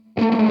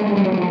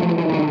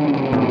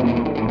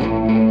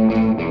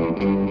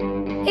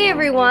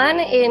everyone.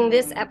 In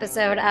this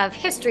episode of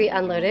History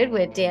Unloaded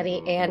with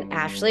Danny and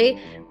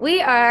Ashley, we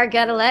are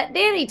going to let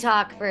Danny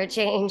talk for a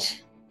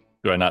change.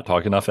 Do I not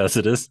talk enough as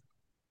it is?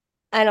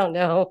 I don't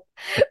know.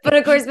 But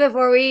of course,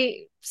 before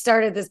we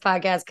started this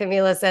podcast,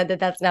 Camila said that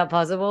that's not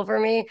possible for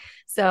me.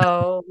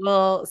 So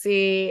we'll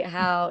see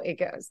how it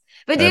goes.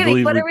 But And I Danny,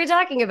 believe what are we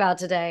talking about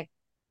today?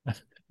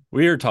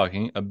 we are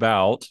talking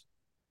about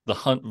the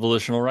Hunt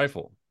Volitional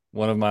Rifle.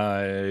 One of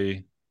my,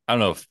 I don't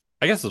know if,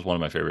 I guess it's one of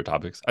my favorite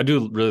topics. I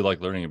do really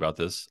like learning about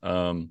this.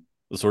 The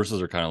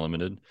sources are kind of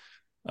limited.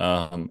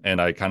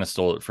 And I kind of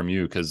stole it from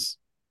you because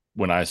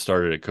when I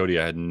started at Cody,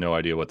 I had no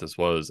idea what this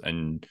was.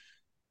 And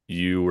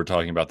you were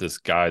talking about this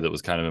guy that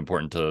was kind of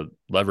important to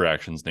lever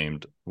actions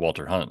named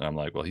Walter Hunt. And I'm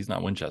like, well, he's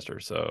not Winchester.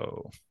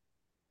 So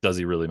does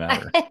he really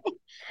matter?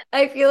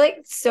 I feel like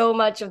so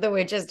much of the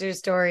Winchester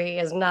story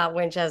is not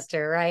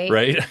Winchester, right?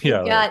 Right? Yeah.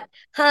 You've Right. got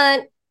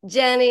Hunt,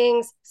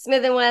 Jennings,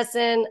 Smith and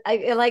Wesson.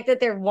 I like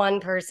that they're one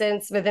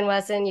person, Smith and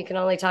Wesson. You can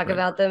only talk Right.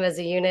 about them as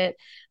a unit.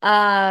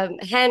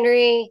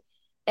 Henry,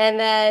 and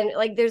then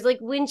like there's like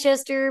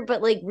Winchester,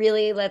 but like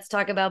really, let's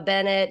talk about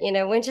Bennett.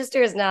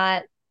 Winchester is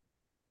not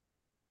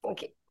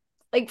okay.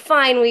 Like,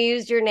 fine, we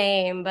used your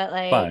name, but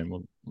like Fine.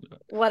 Well,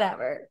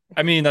 whatever.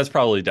 I mean, that's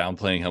probably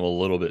downplaying him a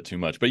little bit too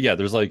much. But yeah,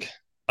 there's like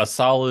a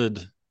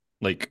solid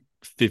like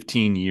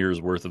 15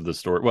 years worth of the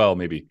story. Well,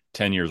 maybe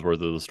 10 years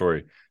worth of the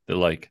story that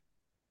like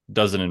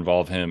doesn't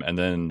involve him. And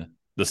then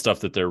the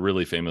stuff that they're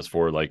really famous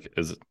for, like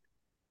is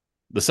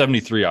the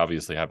 73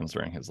 obviously happens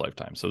during his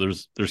lifetime. So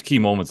there's key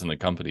moments in the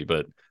company,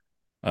 but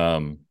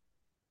um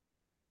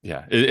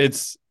yeah,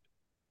 it's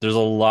there's a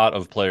lot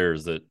of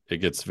players that it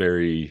gets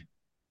very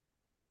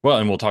well,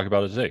 and we'll talk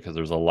about it today because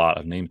there's a lot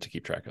of names to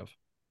keep track of.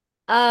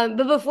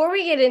 But before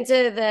we get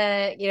into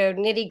the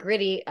nitty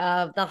gritty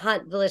of the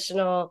Hunt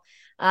Volitional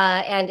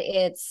and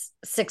its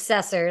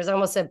successors, I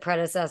almost said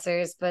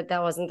predecessors, but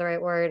that wasn't the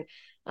right word.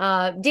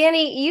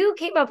 Danny, you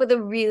came up with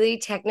a really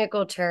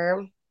technical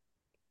term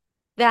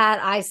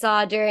that I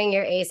saw during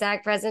your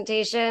ASAC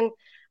presentation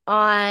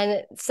on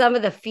some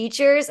of the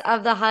features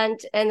of the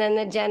Hunt and then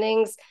the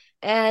Jennings.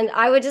 And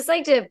I would just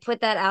like to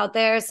put that out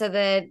there so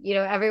that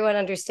everyone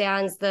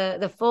understands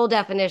the full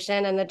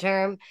definition and the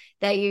term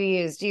that you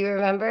used. Do you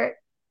remember?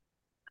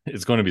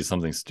 It's going to be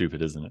something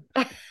stupid, isn't it?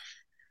 I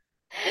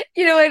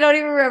don't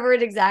even remember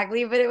it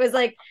exactly, but it was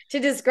like to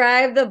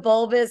describe the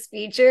bulbous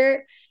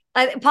feature,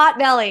 pot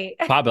belly.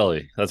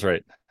 Potbelly. That's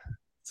right.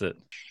 That's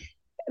it.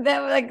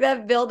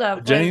 That buildup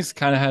was Jennings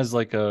kind of has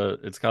like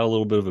it's got a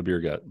little bit of a beer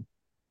gut.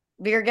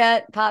 beer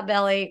gut, pot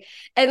belly,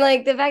 and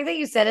like the fact that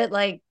you said it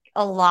like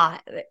a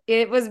lot.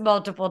 It was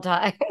multiple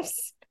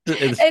times,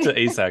 It's and to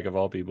ASAC of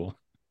all people.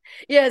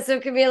 yeah. So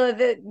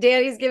Camila,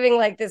 Danny's giving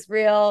like this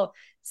real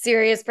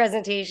serious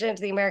presentation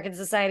to the American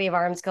Society of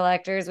Arms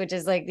Collectors, which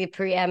is like the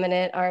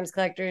preeminent arms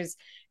collectors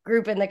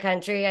group in the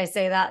country. I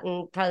say that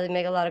and probably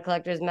make a lot of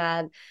collectors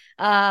mad.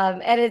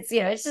 And it's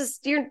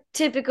just your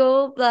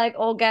typical like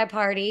old guy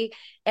party.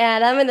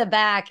 And I'm in the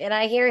back and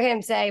I hear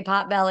him say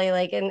pot belly,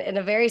 like in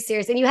a very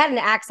serious, and you had an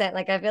accent.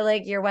 Like I feel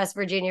like your West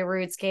Virginia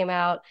roots came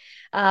out.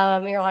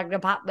 You're like the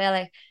pot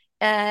belly.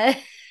 Uh,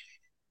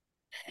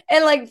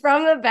 and like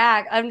from the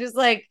back, I'm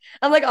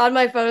like on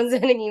my phone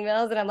sending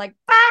emails and I'm like,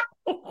 bah!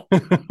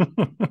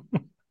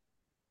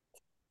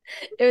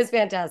 It was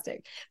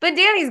fantastic. But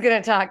Danny's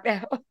gonna talk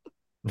now.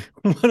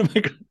 What am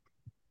I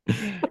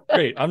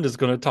Great. I'm just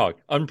going to talk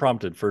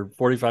unprompted for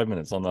 45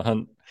 minutes on the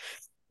Hunt.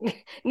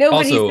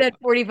 Nobody Also, said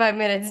 45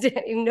 minutes,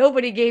 Danny.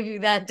 Nobody gave you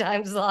that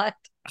time slot.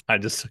 I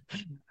just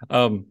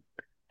um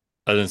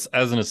as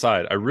an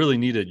aside, I really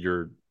needed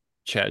your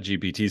chat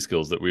GPT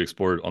skills that we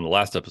explored on the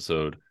last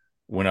episode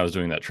when I was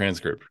doing that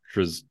transcript, which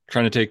was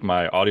trying to take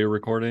my audio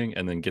recording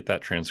and then get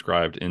that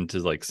transcribed into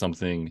like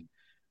something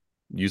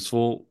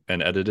useful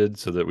and edited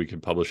so that we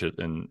could publish it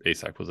in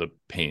ASAC was a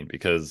pain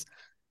because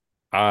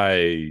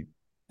I,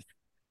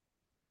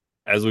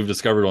 as we've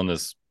discovered on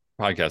this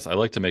podcast, I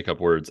like to make up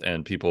words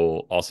and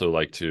people also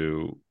like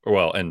to,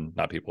 well, and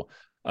not people.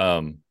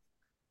 Um,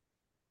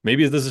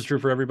 Maybe this is true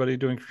for everybody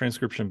doing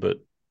transcription, but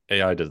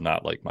AI does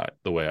not like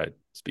the way I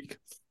speak.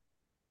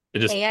 It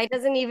just AI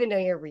doesn't even know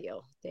you're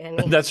real,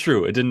 Danny. that's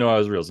true. It didn't know I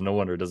was real, so no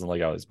wonder it doesn't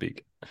like how I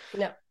speak.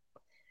 No.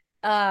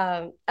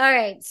 All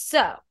right.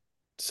 So,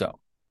 So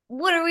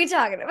what are we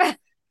talking about?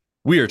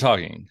 we are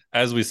talking,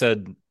 as we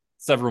said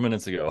several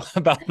minutes ago,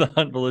 about the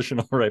Hunt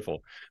Volitional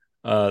Rifle.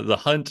 The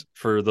Hunt,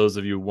 for those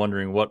of you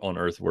wondering what on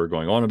earth we're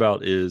going on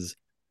about, is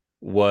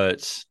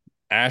what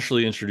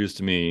Ashley introduced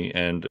to me,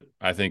 and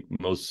I think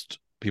most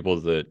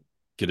people that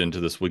get into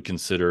this would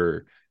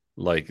consider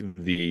like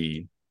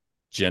the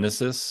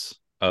genesis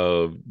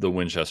of the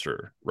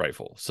Winchester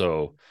rifle.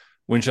 So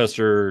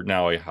Winchester,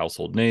 now a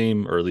household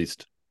name, or at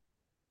least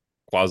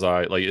quasi,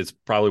 like it's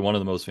probably one of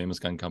the most famous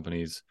gun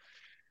companies,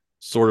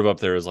 sort of up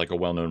there as like a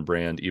well-known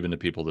brand, even to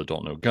people that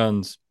don't know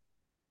guns.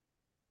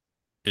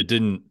 It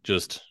didn't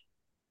just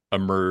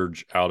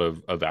emerge out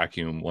of a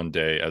vacuum one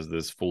day as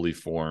this fully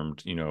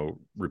formed,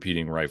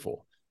 repeating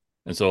rifle.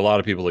 And so a lot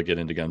of people that get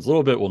into guns a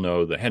little bit will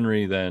know the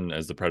Henry then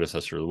as the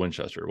predecessor of the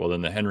Winchester. Well,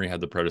 then the Henry had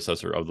the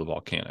predecessor of the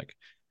Volcanic.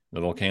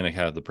 The Volcanic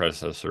had the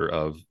predecessor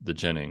of the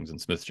Jennings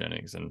and Smith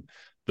Jennings. And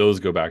those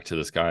go back to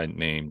this guy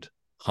named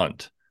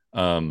Hunt,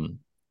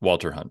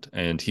 Walter Hunt.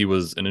 And he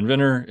was an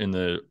inventor in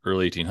the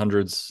early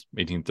 1800s,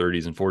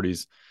 1830s and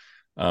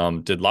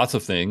 40s. Did lots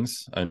of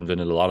things,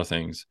 invented a lot of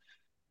things.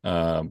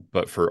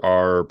 But for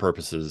our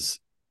purposes,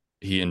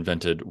 he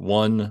invented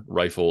one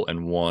rifle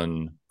and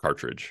one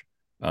cartridge.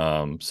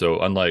 So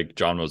unlike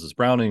John Moses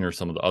Browning or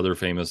some of the other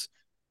famous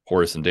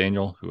Horace and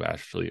Daniel, who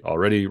actually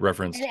already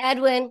referenced,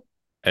 And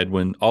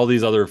Edwin, all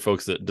these other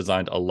folks that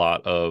designed a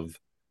lot of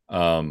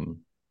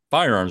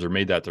firearms or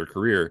made that their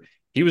career,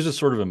 he was just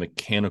sort of a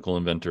mechanical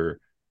inventor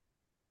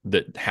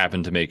that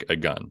happened to make a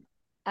gun.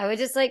 I would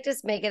just like to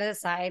make it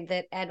aside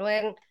that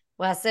Edwin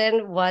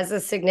Wesson was a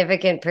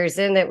significant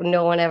person that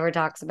no one ever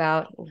talks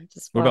about.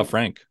 Just What about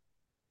Frank?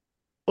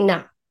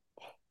 No,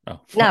 Oh,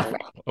 not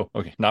Frank. oh,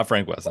 okay, not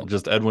Frank Wesson,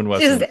 just Edwin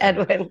Just Wesson.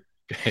 Edwin.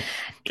 Okay.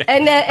 Okay.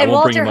 And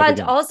Walter Hunt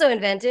again. also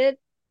invented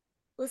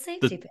the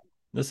safety pin.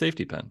 The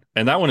safety pin.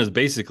 And that one is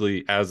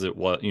basically as it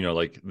was,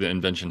 like the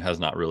invention has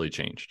not really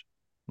changed.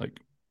 Like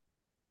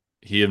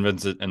he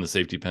invents it and the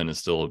safety pin is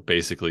still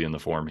basically in the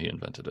form he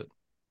invented it.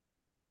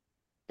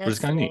 But it's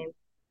kind of neat.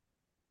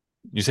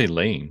 You say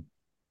lame.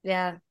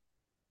 Yeah.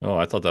 Oh,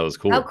 I thought that was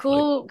cool. How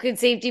cool could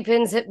safety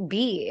pins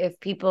be if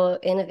people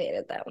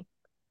innovated them?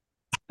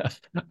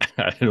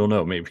 I don't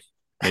know.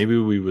 Maybe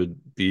we would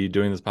be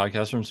doing this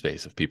podcast from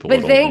space if people.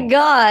 But thank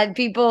God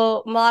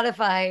people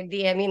modified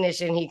the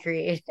ammunition he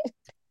created.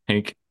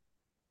 Thank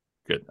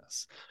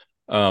goodness.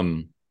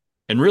 And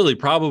really,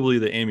 probably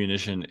the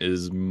ammunition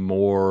is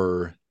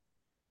more.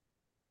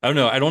 I don't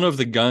know. I don't know if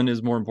the gun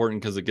is more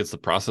important because it gets the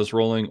process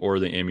rolling, or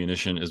the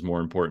ammunition is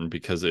more important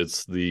because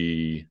it's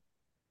the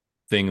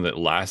thing that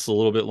lasts a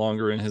little bit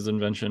longer in his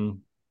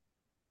invention.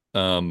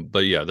 But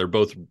yeah, they're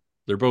both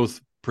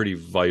pretty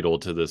vital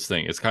to this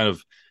thing. It's kind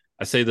of,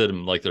 I say that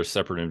like they're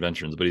separate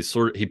inventions, but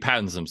he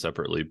patents them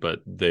separately,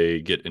 but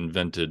they get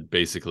invented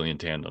basically in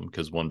tandem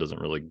because one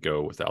doesn't really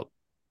go without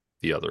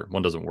the other.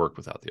 One doesn't work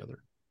without the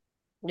other.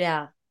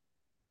 Yeah.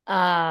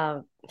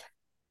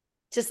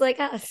 Just like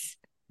us.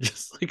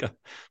 Just like a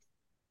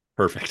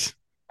perfect.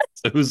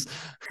 So who's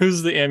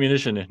the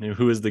ammunition and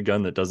who is the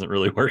gun that doesn't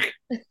really work?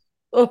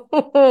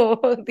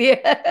 Oh,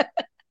 yeah.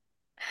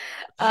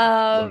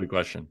 Loaded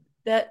question.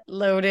 That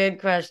loaded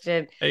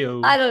question.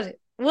 Hey-o. I don't.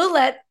 We'll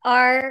let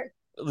our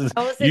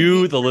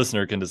the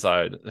listener, can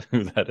decide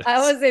who that is. I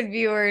was in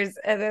viewers,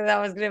 and then that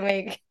was gonna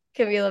make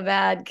Camila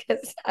mad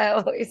because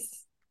I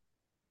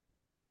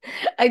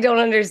don't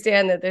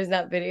understand that there's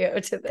not video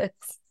to this.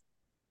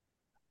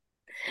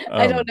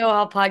 I don't know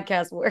how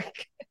podcasts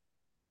work.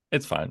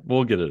 It's fine.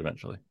 We'll get it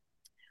eventually.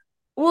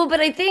 Well, but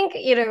I think,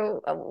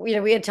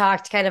 we had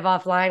talked kind of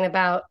offline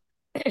about,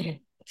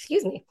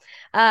 excuse me.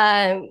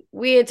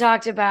 We had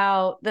talked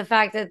about the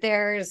fact that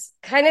there's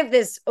kind of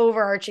this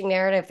overarching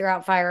narrative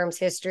throughout firearms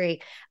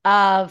history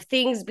of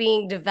things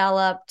being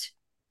developed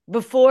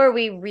before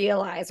we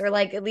realize, or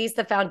like at least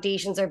the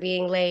foundations are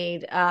being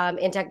laid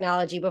in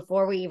technology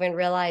before we even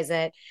realize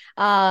it.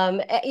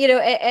 And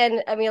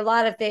I mean, a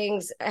lot of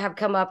things have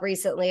come up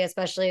recently,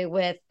 especially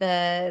with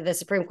the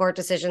Supreme Court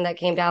decision that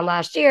came down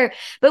last year.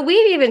 But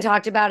we've even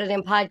talked about it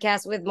in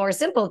podcasts with more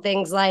simple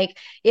things like,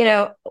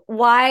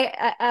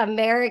 why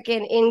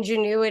American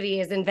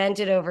ingenuity is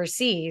invented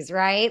overseas,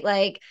 right?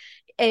 Like,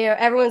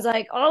 everyone's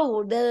like,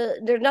 oh,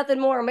 there's nothing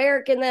more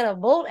American than a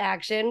bolt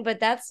action, but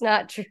that's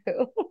not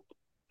true.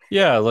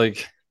 Yeah,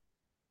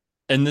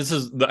 and this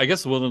is, I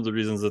guess, one of the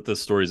reasons that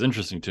this story is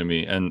interesting to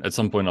me. And at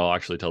some point, I'll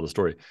actually tell the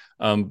story.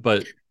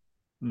 But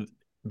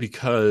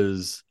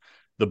because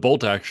the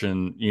bolt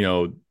action,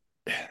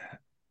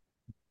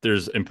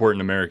 there's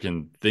important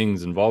American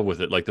things involved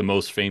with it. Like the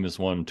most famous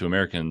one to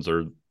Americans,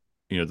 or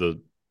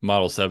the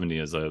Model 70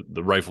 is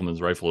the rifleman's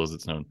rifle, as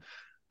it's known.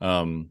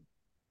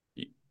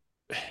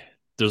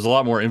 There's a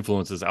lot more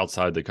influences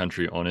outside the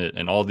country on it,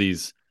 and all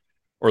these,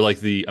 or like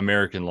the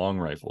American long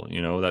rifle,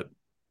 that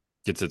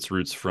gets its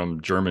roots from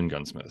German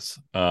gunsmiths.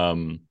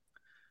 And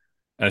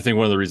I think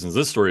one of the reasons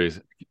this story is,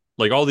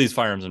 like, all these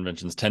firearms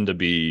inventions tend to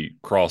be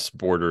cross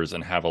borders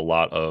and have a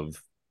lot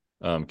of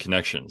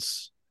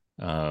connections.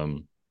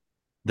 The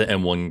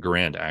M1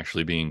 Garand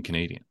actually being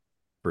Canadian,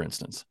 for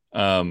instance.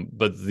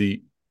 But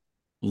the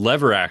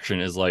lever action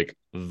is like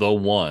the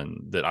one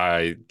that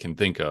I can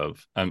think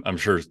of. I'm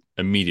sure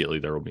immediately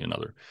there will be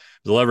another.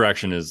 The lever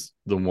action is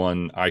the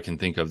one I can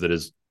think of that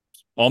is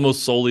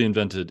almost solely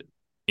invented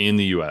in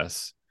the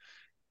US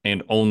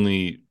and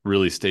only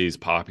really stays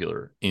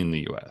popular in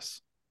the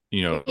US.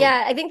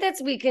 Yeah, I think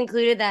we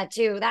concluded that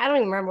too. I don't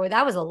even remember.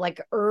 That was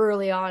like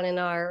early on in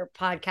our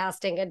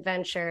podcasting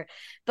adventure.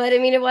 But I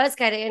mean, it was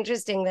kind of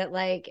interesting that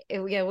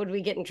would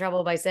we get in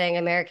trouble by saying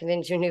American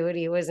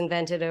ingenuity was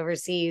invented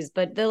overseas?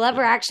 But the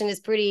lever action is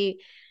pretty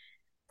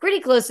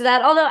close to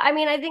that. Although, I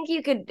mean, I think do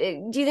you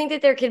think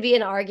that there could be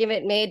an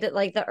argument made that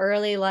like the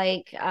early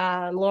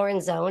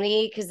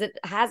Lorenzoni, because it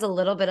has a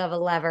little bit of a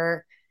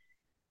lever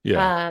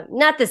Yeah.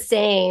 Not the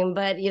same,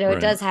 but it Right.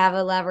 does have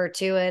a lever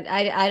to it.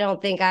 I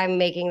don't think I'm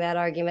making that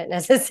argument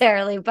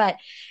necessarily, but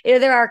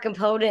there are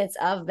components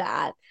of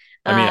that.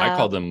 I mean, I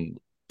call Um, them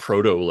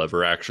proto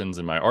lever actions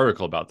in my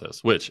article about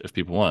this, which, if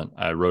people want,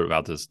 I wrote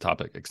about this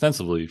topic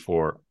extensively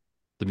for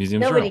the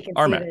Museum's Nobody Journal, can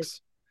see this.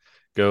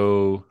 RMAX.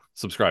 Go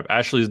subscribe.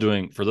 Ashley is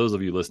doing, for those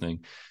of you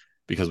listening,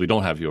 because we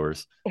don't have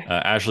yours,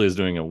 Ashley is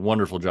doing a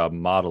wonderful job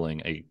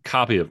modeling a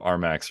copy of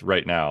RMAX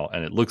right now,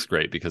 and it looks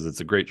great because it's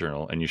a great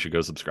journal, and you should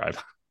go subscribe.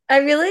 I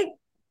really,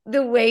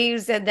 the way you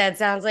said that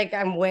sounds like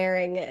I'm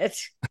wearing it.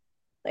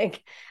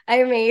 Like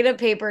I made a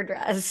paper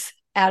dress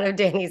out of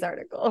Danny's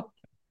article.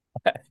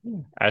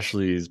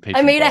 Ashley's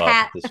I patron made a club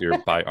hat. this year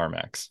by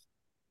RMAX.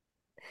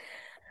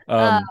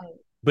 Um,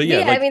 But but yeah,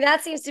 yeah, I like, mean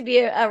that seems to be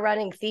a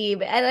running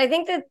theme, and I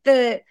think that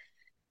the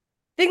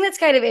thing that's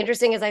kind of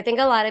interesting is I think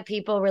a lot of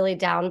people really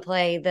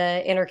downplay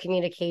the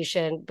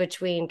intercommunication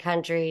between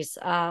countries,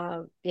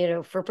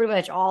 for pretty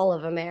much all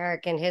of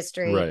American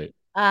history, right,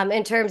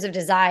 in terms of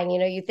design.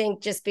 You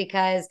think just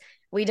because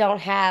we don't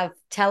have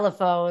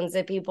telephones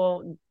that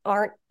people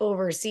aren't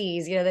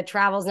overseas, that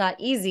travel's not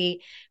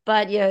easy,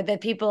 but,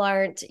 that people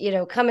aren't,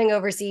 coming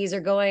overseas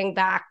or going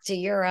back to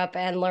Europe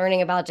and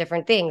learning about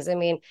different things. I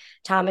mean,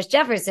 Thomas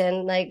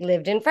Jefferson like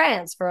lived in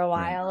France for a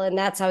right. while, and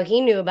that's how he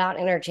knew about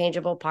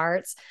interchangeable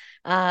parts.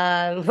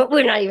 But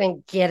we're not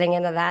even getting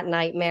into that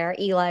nightmare,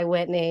 Eli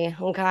Whitney.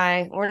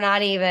 Okay, we're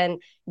not even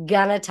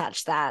gonna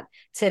touch that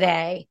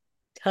today.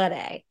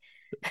 Today,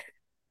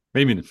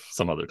 Maybe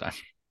some other time.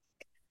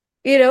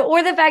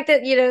 or the fact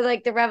that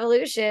like the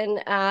revolution,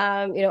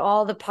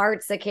 all the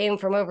parts that came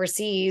from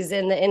overseas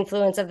and the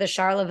influence of the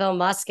Charleville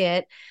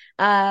musket,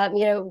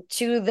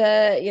 to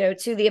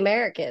the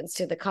Americans,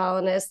 to the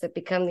colonists that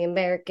become the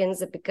Americans,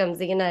 that becomes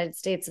the United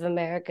States of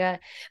America.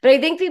 But I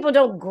think people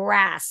don't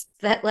grasp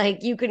that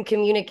like you can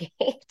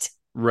communicate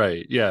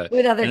Right. Yeah.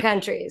 with other And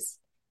countries.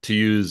 to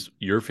use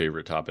your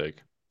favorite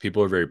topic,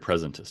 people are very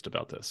presentist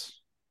about this.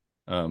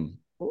 Um,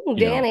 Ooh,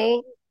 you know,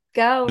 Danny,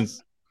 go.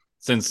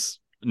 since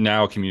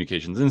now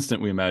communication's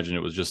instant, we imagine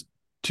it was just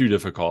too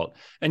difficult.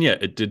 And yeah,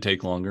 it did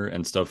take longer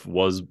and stuff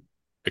was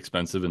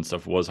expensive and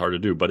stuff was hard to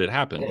do, but it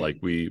happened. Like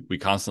we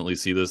constantly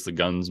see this, the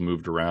guns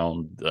moved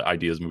around, the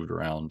ideas moved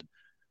around.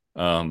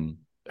 Um,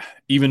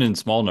 even in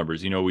small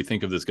numbers, we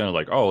think of this gun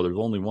like, oh, there's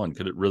only one.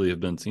 Could it really have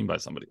been seen by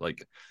somebody?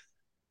 Like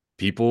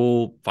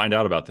people find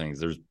out about things.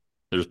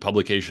 There's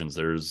publications,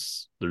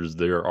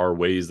 there are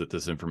ways that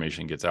this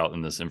information gets out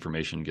and this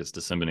information gets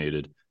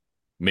disseminated,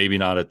 maybe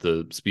not at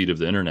the speed of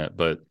the internet,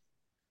 but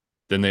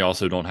then they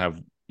also don't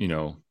have,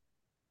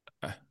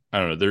 I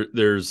don't know,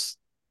 there's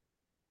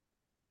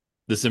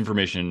this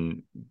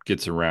information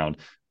gets around.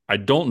 I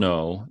don't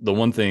know.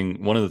 One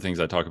of the things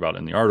I talk about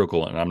in the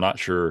article, and I'm not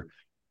sure,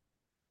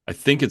 I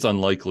think it's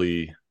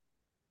unlikely,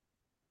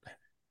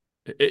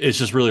 it's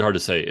just really hard to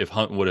say if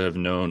Hunt would have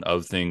known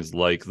of things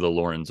like the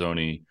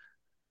Lorenzoni,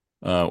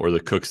 or the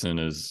Cookson,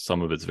 as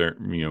some of its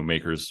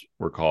makers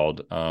were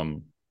called,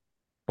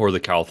 or the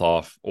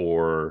Kalthoff,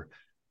 or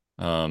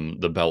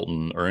the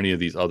Belton, or any of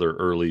these other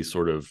early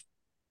sort of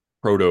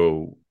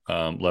proto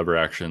lever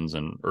actions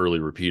and early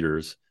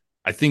repeaters.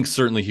 I think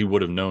certainly he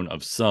would have known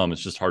of some.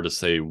 It's just hard to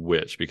say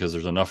which because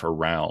there's enough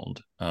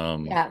around.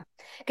 Yeah,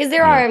 because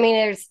there You are. know, I mean,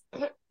 there's.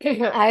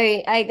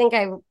 I think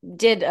I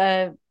did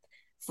a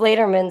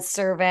Flaterman's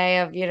survey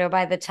of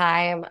by the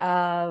time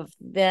of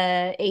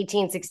the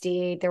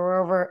 1868 there were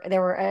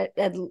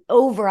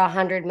over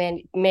 100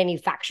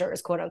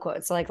 manufacturers, quote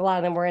unquote, so like a lot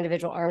of them were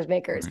individual arms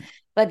makers, right,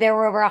 but there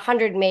were over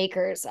 100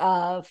 makers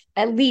of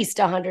at least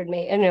 100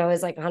 it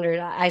was like 100.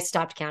 I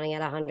stopped counting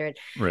at 100.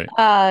 right,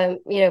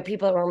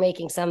 People that were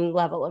making some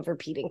level of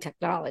repeating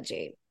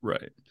technology.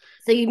 right,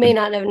 So you may and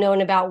not have known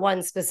about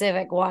one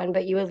specific one,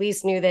 but you at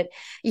least knew that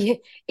if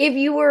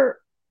you were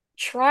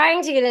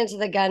trying to get into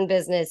the gun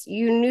business,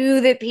 you knew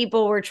that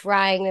people were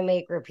trying to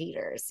make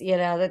repeaters.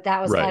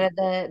 That was kind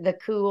right, of the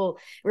cool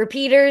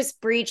repeaters,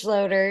 breech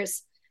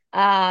loaders.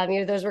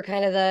 Those were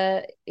kind of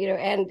the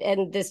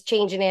and this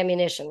change in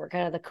ammunition were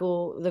kind of the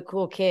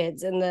cool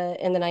kids in the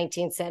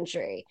 19th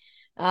century.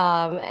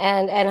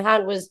 And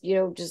Hunt was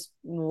just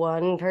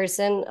one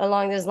person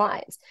along those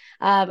lines.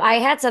 I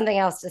had something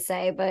else to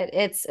say, but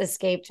it's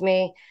escaped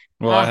me.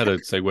 well, I Uh, had a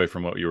segue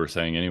from what you were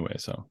saying anyway,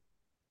 so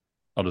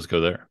I'll just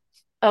go there.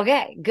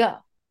 okay, go.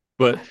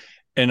 But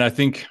and I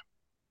think,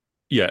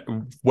 yeah,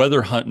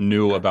 whether Hunt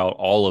knew about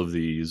all of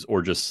these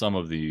or just some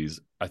of these,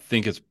 I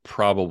think it's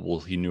probable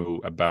he knew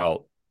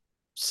about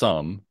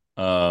some.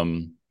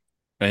 And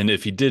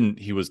if he didn't,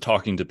 he was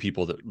talking to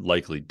people that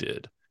likely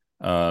did.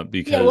 Yeah, well, I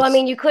Because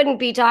mean, you couldn't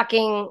be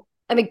talking.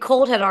 I mean,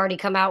 Colt had already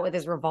come out with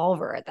his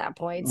revolver at that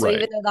point. So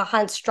even right. though the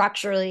Hunt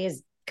structurally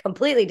is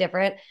completely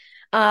different,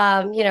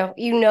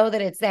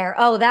 that it's there.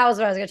 Oh, that was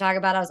what I was going to talk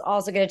about. I was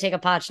also going to take a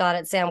pot shot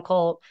at Sam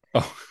Colt.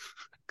 Oh,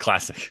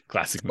 classic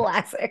move.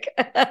 Classic.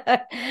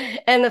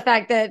 And the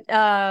fact that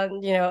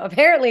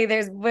apparently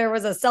there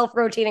was a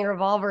self-rotating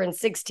revolver in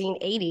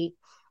 1680.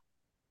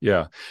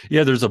 Yeah,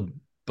 yeah.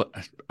 But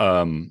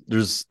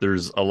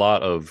there's a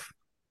lot of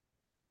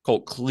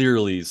Colt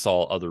clearly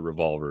saw other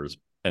revolvers,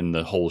 and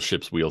the whole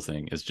ship's wheel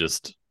thing is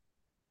just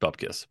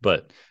bupkis.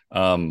 But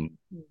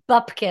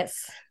Bupkis.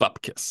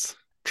 bupkis.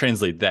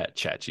 Translate that,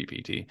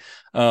 ChatGPT.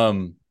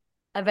 Um,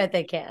 I bet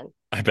they can.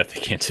 I bet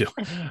they can too.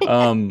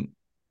 Um,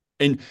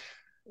 and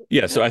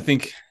yeah, so I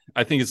think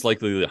it's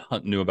likely that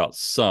Hunt knew about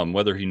some.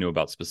 Whether he knew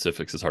about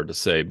specifics is hard to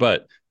say.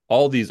 But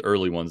all these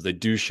early ones, they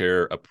do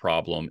share a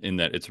problem in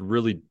that it's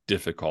really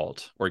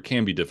difficult, or it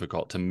can be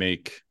difficult, to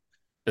make.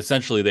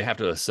 Essentially, they have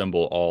to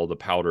assemble all the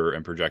powder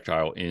and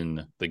projectile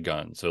in the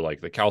gun. So, like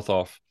the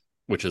Kauthoff,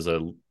 which is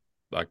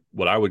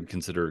what I would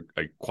consider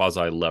a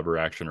quasi lever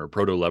action or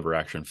proto lever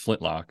action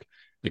flintlock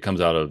that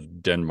comes out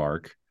of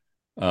Denmark,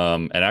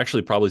 and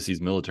actually probably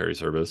sees military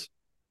service,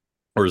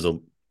 or is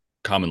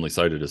commonly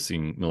cited as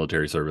seeing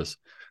military service.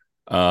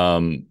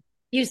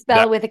 You spell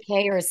That it with a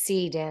K or a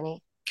C,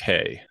 Danny?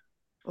 K.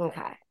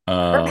 Okay.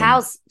 Her Um,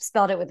 house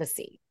spelled it with a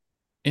C.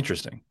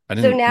 Interesting. I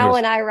So didn't now notice.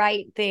 when I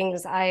write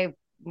things, I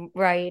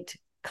write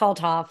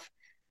Kalthoff,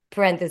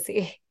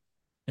 parenthesis,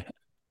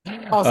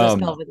 also Um,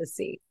 spelled with a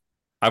C.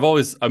 I've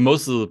always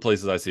most of the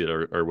places I see it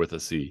are with a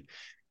C,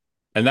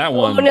 and that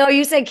Oh one. no,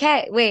 you said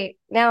K. Wait,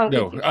 now I'm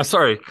No, confused.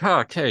 sorry,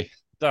 K.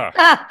 Duh.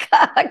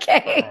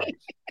 Okay.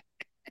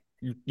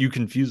 You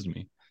confused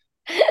me.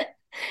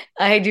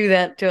 I do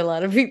that to a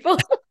lot of people.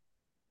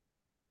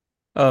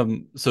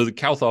 So the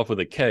Kauthoff with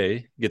a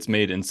K gets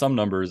made in some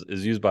numbers,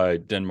 is used by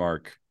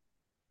Denmark,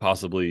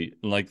 possibly.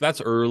 Like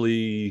that's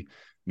early,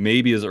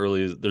 maybe as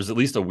early as there's at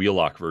least a wheel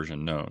lock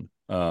version known.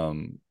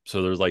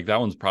 So there's like that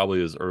one's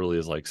probably as early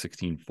as like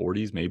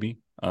 1640s, maybe.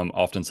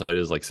 Often cited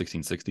as like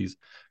 1660s.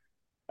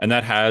 And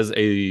that has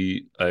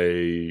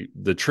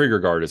the trigger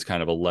guard is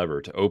kind of a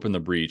lever to open the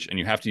breech, and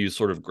you have to use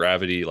sort of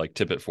gravity, like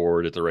tip it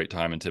forward at the right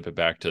time and tip it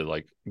back to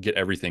like get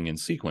everything in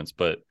sequence.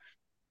 But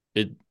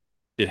it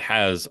it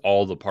has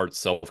all the parts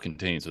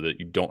self-contained so that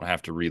you don't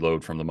have to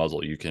reload from the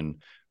muzzle. You can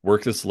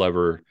work this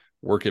lever,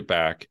 work it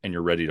back, and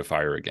you're ready to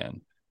fire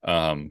again.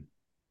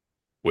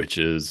 Which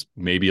is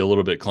maybe a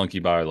little bit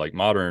clunky by like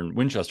modern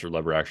Winchester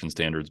lever action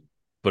standards,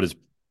 but it's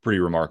pretty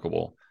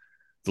remarkable.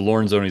 The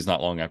Lorenzoni is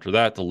not long after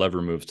that. The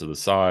lever moves to the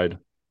side.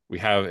 We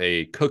have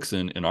a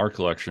Cookson in our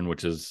collection,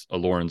 which is a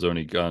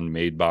Lorenzoni gun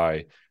made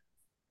by,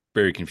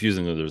 very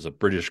confusingly, there's a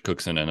British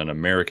Cookson and an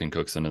American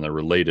Cookson, and they're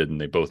related, and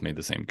they both made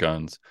the same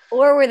guns.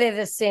 Or were they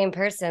the same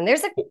person?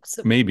 There's a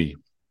Maybe.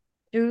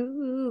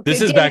 Ooh,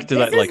 This is back to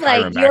this that is like like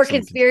Hiram your Maxim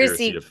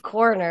conspiracy conspiracy of,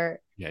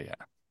 corner. yeah.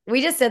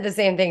 We just said the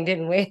same thing,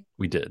 didn't we?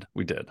 We did.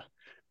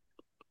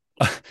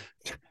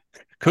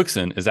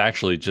 Cookson is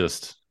actually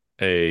just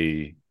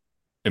a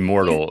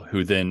immortal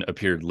who then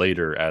appeared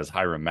later as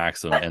Hiram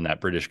Maxim and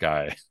that British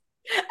guy.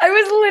 I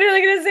was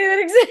literally going to say that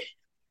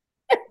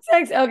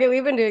exact. Okay,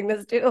 we've been doing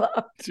this too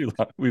long. Too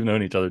long. We've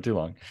known each other too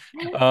long.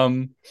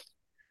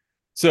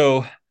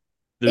 So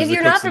there's If the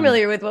you're not Cookson.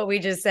 familiar with what we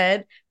just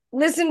said,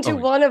 listen to Oh,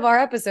 one of our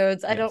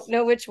episodes. I don't yes.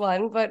 know which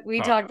one, but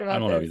we talked I about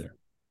don't know this. either.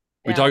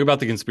 We Yeah. talk about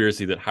the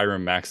conspiracy that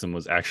Hiram Maxim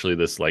was actually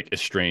this like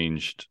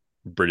estranged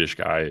British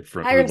guy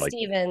from who Hiram like,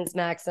 Stevens,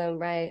 Maxim,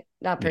 right?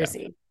 Not yeah,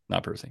 Percy.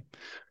 not Percy.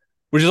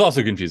 Which is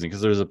also confusing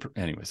because there's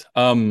anyways.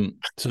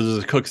 So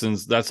there's a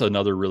Cookson's, that's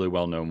another really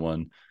well-known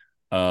one.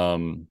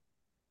 Um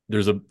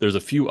there's a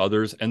few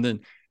others, and then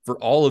for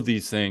all of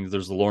these things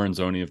there's the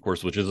Lorenzoni, of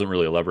course, which isn't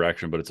really a lever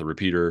action, but it's a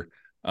repeater.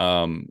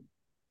 um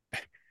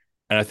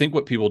and I think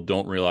what people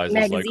don't realize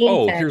is like, Magazine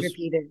oh, tag here's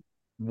repeated.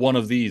 one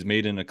of these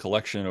made in a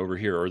collection over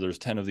here, or there's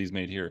 10 of these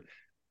made here.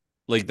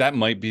 Like that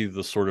might be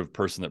the sort of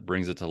person that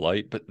brings it to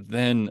light, but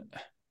then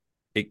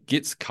it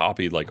gets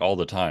copied like all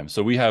the time.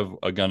 So we have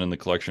a gun in the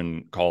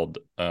collection called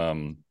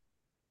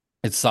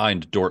it's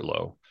signed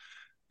Dortlow,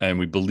 and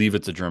we believe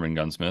it's a German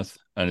gunsmith,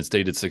 and it's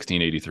dated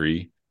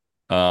 1683.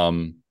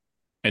 um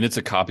and it's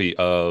a copy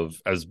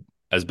of,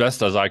 as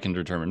best as I can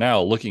determine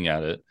now looking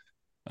at it,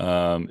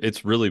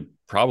 it's really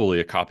probably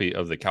a copy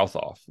of the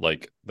Kauthoff.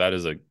 Like that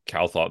is a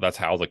Kauthoff. That's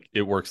how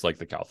it works, like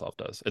the Kauthoff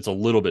does. It's a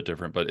little bit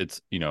different, but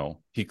it's,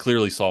 he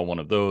clearly saw one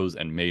of those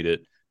and made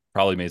it.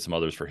 Probably made some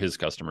others for his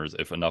customers,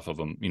 if enough of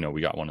them. We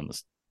got one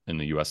in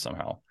the U.S.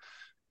 somehow.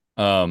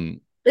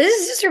 This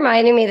is just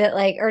reminding me that,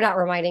 like, or not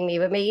reminding me,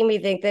 but making me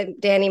think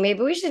that, Danny,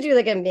 maybe we should do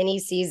like a mini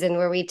season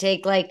where we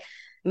take like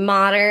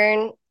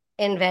modern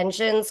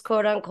inventions,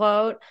 quote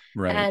unquote,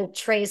 Right, and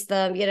trace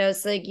them,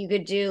 so like you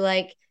could do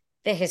like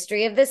the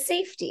history of the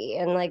safety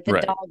and like the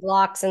right, dog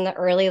locks and the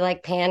early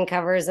like pan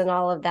covers and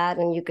all of that.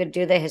 And you could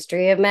do the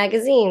history of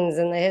magazines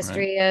and the right.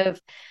 history of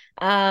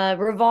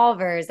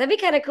revolvers. That'd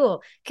be kind of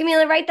cool.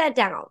 Camila, write that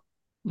down.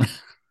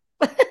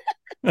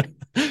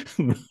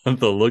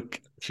 The look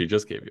she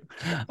just gave you.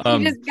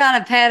 She just got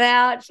a pen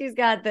out. She's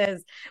got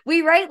this.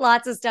 We write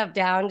lots of stuff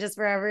down just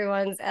for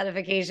everyone's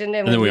edification, and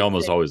And we then we lose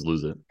almost it. always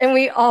lose it. And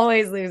we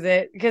always lose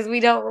it because we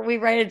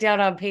write it down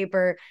on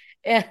paper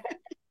and,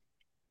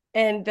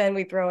 and then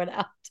we throw it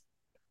out.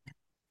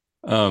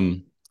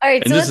 Um, All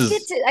right, and so this let's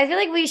get is, to, I feel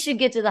like we should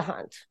get to the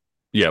hunt.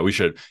 yeah, we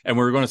should. And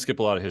we're going to skip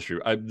a lot of history.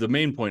 The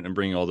main point in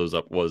bringing all those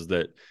up was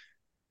that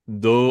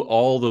though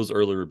all those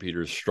early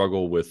repeaters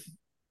struggle with,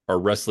 are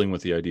wrestling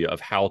with the idea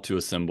of how to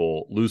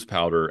assemble loose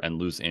powder and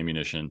loose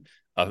ammunition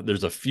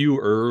There's a few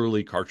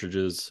early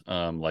cartridges,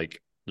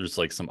 like there's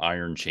like some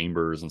iron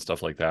chambers and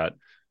stuff like that.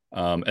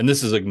 And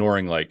this is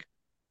ignoring like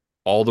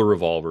all the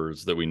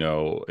revolvers that we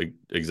know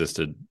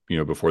existed,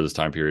 before this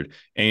time period,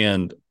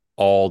 and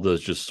all the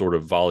just sort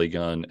of volley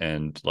gun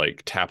and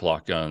like tap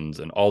lock guns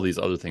and all these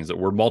other things that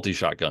were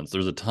multi-shot guns.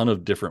 There's a ton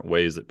of different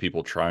ways that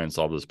people try and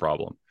solve this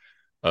problem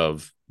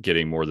of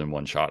getting more than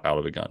one shot out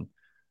of a gun.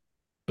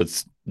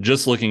 But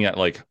just looking at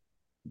like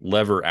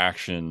lever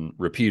action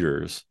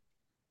repeaters,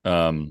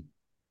 um,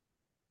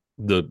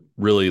 the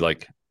really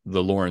like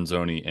the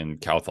Lorenzoni and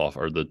Kauthoff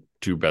are the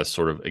two best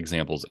sort of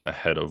examples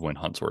ahead of when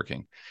Hunt's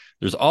working.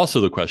 There's also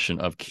the question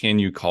of, can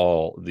you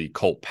call the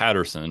Colt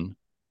Patterson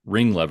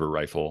ring lever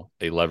rifle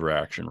a lever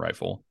action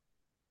rifle,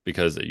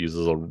 because it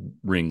uses a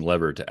ring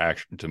lever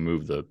to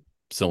move the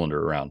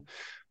cylinder around.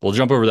 We'll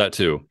jump over that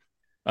too,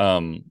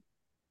 because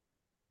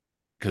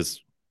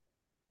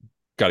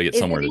got to get Is it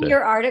somewhere in today.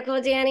 your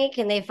article, Danny?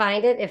 Can they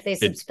find it if they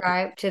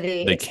subscribe to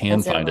the They can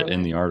expensive find it in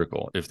limit? the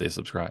article if they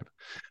subscribe.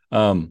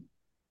 Um,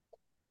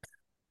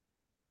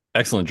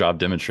 Excellent job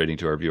demonstrating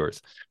to our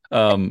viewers.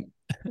 Um,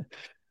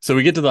 so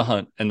we get to the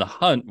Hunt, and the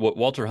Hunt, what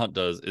Walter Hunt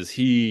does is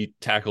he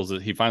tackles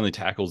it. He finally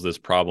tackles this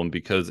problem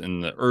because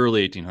in the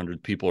early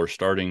 1800s, people are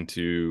starting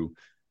to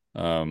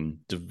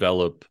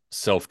develop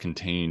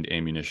self-contained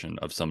ammunition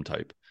of some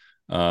type,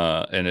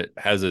 and it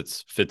has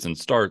its fits and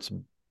starts.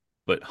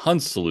 But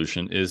Hunt's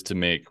solution is to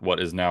make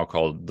what is now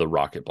called the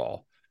rocket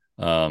ball.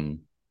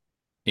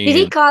 Did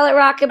he And call it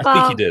rocket I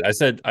think he ball? did.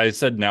 I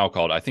said now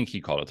called. I think he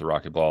called it the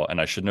rocket ball,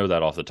 and I should know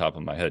that off the top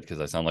of my head because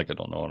I sound like I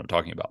don't know what I'm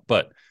talking about.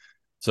 But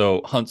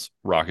so Hunt's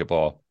rocket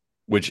ball,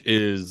 which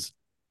is,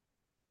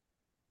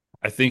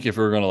 I think if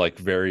we are going to like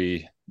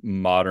very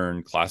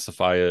modern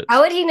classify it,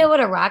 How would he know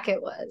what a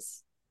rocket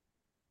was?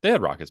 they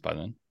had rockets by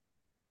then.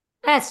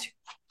 That's true.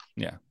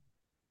 Yeah,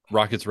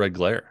 rockets, red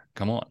glare.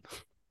 Come on.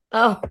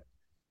 Oh.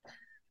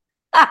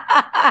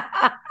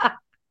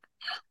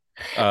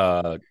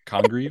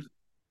 Congreve.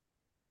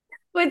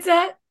 What's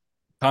that?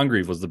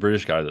 Congreve was the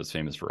British guy that's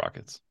famous for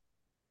rockets.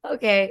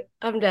 Okay,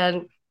 I'm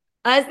done.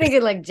 I was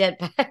thinking like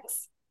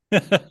jetpacks.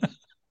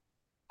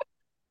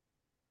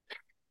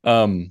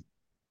 um,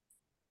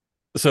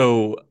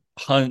 so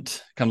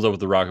Hunt comes up with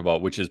the rocket ball,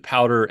 which is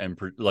powder and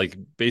like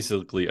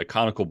basically a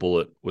conical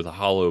bullet with a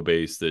hollow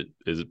base that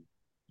is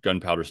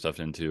gunpowder stuffed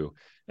into,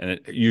 and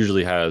it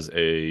usually has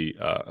a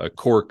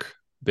cork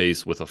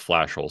base with a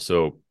flash hole.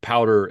 So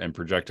powder and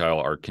projectile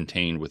are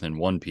contained within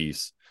one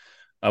piece,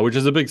 which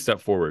is a big step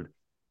forward.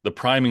 The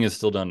priming is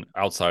still done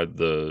outside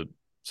the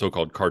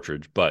so-called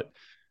cartridge, but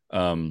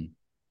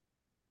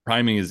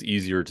priming is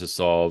easier to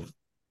solve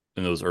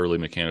in those early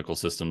mechanical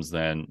systems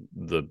than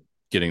the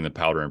getting the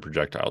powder and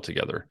projectile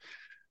together.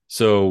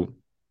 So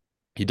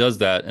he does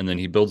that, and then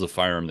he builds a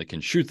firearm that can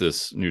shoot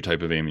this new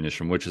type of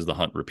ammunition, which is the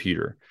Hunt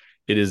repeater.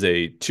 It is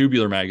a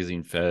tubular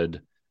magazine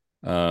fed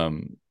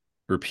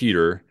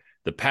repeater.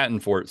 The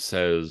patent for it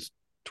says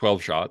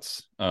 12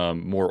 shots,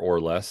 more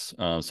or less.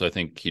 So I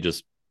think he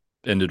just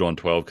ended on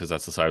 12 because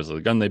that's the size of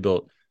the gun they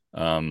built.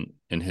 In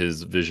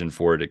his vision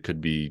for it, it could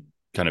be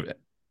kind of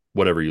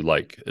whatever you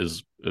like,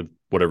 is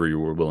whatever you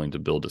were willing to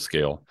build to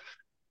scale.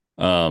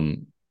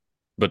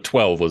 But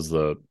 12 was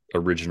the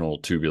original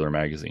tubular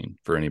magazine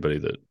for anybody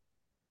that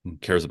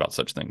cares about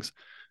such things.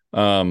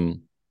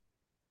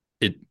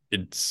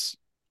 It's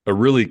a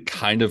really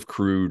kind of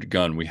crude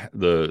gun.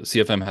 The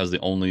CFM has the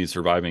only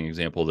surviving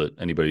example that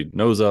anybody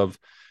knows of.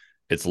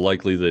 It's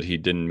likely that he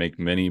didn't make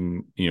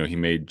many. He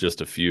made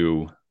just a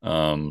few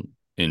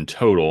in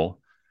total,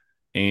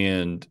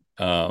 and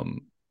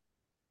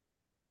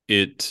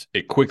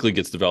it quickly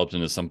gets developed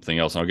into something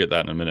else, and I'll get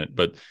that in a minute.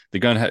 But the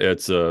gun,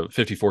 it's a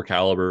 54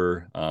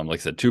 caliber, like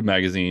I said, tube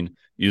magazine,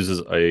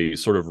 uses a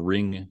sort of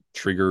ring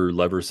trigger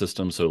lever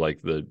system. So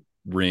like the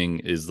ring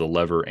is the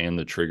lever and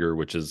the trigger,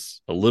 which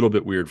is a little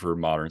bit weird for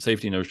modern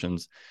safety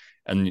notions.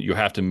 And you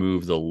have to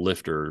move the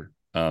lifter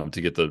to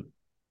get the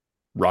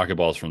rocket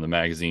balls from the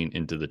magazine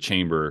into the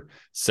chamber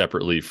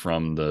separately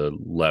from the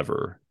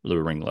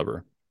ring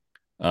lever.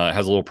 It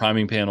has a little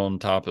priming panel on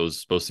top. It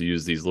was supposed to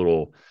use these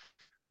little,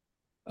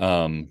 I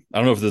don't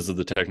know if this is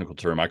the technical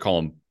term. I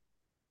call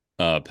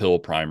them pill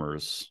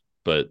primers,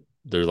 but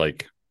there's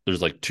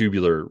like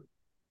tubular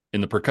in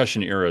the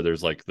percussion era.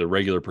 There's like the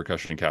regular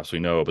percussion caps we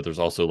know, but there's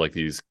also like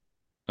these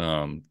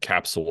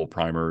capsule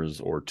primers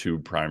or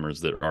tube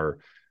primers that are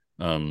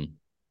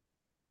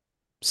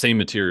same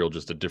material,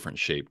 just a different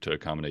shape to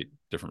accommodate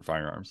different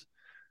firearms.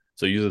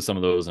 So it uses some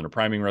of those in a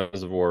priming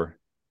reservoir,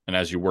 and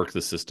as you work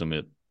the system,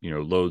 it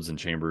loads and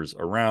chambers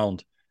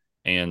around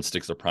and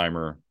sticks a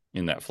primer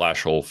in that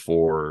flash hole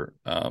for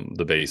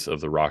the base of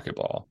the rocket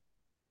ball.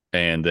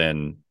 And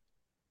then,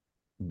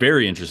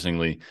 very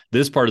interestingly,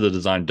 this part of the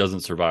design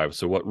doesn't survive.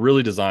 So what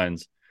really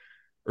designs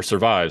or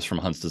survives from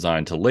Hunt's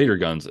design to later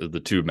guns is the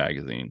tube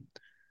magazine.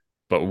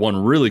 But one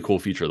really cool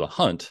feature of the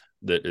Hunt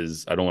that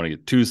is, I don't want to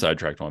get too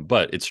sidetracked on,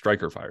 but it's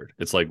striker fired.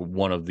 It's like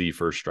one of the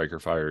first striker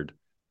fired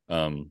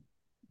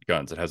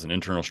guns. It has an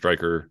internal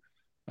striker,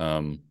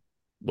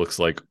 looks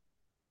like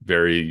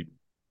very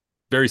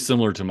very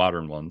similar to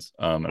modern ones.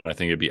 And I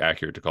think it'd be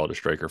accurate to call it a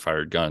striker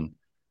fired gun.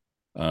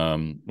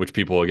 Which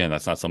people, again,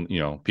 that's not some,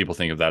 people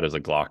think of that as a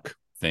Glock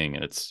thing,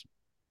 and it's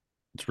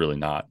really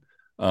not.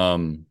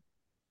 So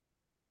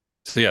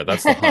yeah,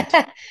 that's the Hunt.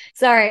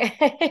 Sorry.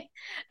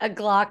 A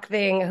Glock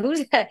thing.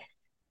 Who's that?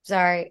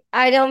 Sorry.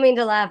 I don't mean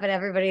to laugh at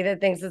everybody that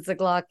thinks it's a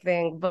Glock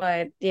thing,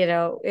 but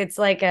it's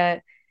like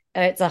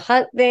it's a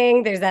Hunt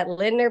thing. There's that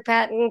Lindner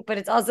patent, but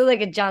it's also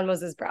like a John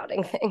Moses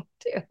Browning thing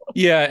too.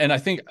 Yeah, and I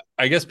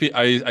guess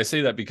I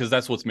say that because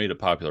that's what's made it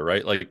popular,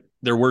 right? Like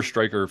there were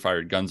striker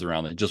fired guns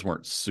around that just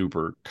weren't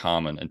super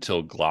common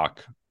until Glock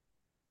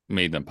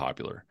made them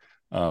popular.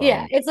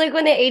 Yeah, it's like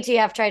when the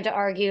ATF tried to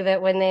argue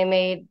that when they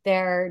made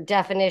their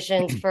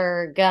definitions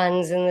for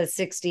guns in the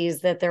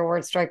 60s that there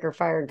weren't striker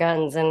fire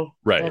guns, and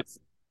Right. that's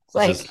It's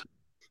like, just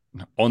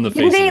on the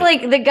didn't face of they, it.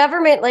 like, the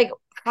government like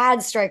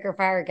had striker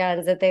fire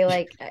guns that they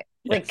like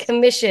Yes.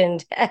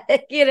 commissioned,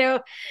 you know,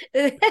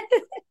 It's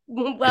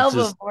well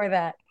just before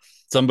that.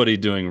 somebody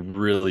doing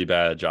really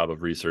bad job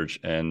of research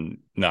and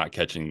not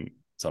catching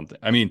something.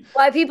 I mean,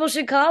 Why people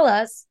should call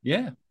us.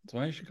 yeah, that's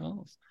why you should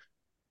call us.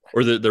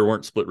 Or that there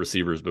weren't split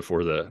receivers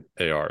before the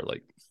AR,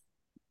 like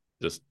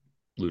just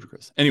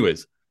ludicrous.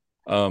 Anyways,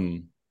 so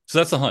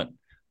that's the Hunt.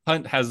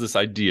 Hunt has this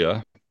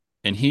idea,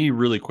 and he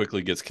really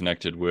quickly gets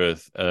connected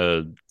with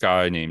a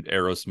guy named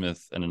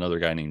Aerosmith and another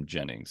guy named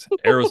Jennings.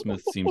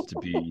 Aerosmith seems to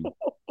be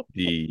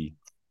the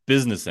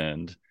business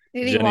end.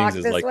 Did he Jennings walk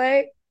is this like,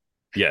 way?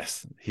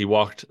 yes, he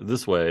walked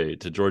this way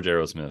to George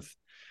Aerosmith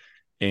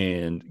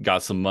and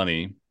got some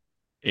money.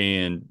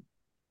 And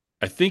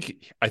I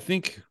think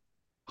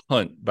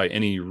Hunt, by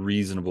any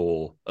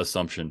reasonable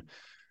assumption,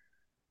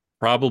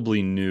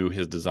 probably knew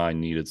his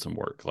design needed some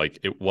work. Like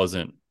it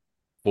wasn't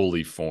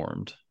fully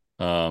formed.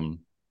 And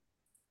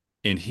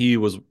he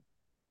was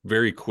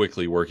very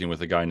quickly working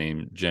with a guy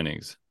named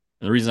Jennings.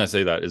 And the reason I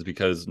say that is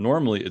because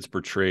normally it's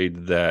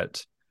portrayed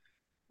that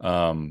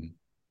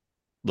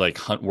like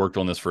Hunt worked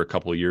on this for a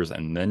couple of years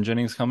and then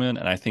Jennings come in.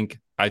 And I think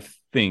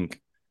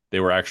they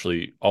were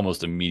actually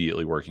almost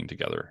immediately working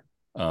together.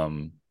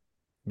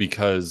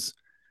 Because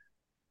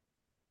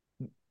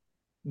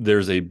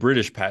there's a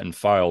British patent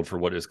filed for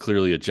what is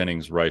clearly a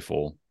Jennings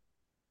rifle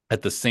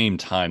at the same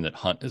time that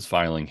Hunt is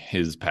filing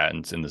his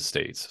patents in the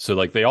States. So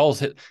like they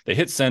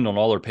hit send on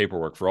all their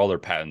paperwork for all their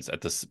patents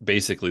at this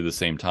basically the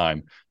same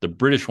time. The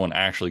British one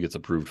actually gets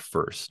approved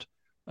first.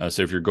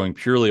 So if you're going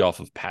purely off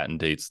of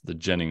patent dates, the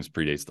Jennings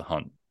predates the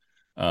Hunt.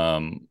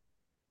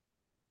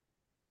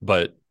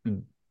 But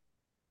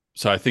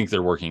so I think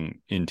they're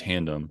working in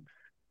tandem.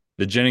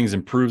 The Jennings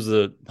improves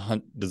the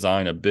Hunt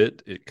design a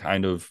bit. It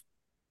kind of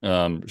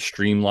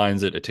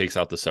streamlines it. It takes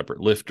out the separate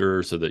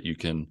lifter so that you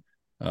can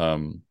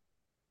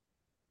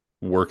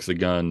work the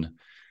gun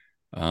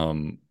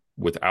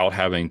without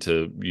having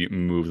to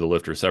move the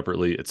lifter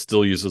separately. It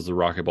still uses the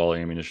rocket ball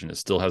ammunition. It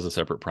still has a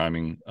separate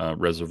priming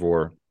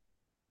reservoir.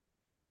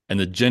 And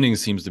the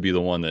Jennings seems to be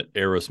the one that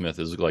Aerosmith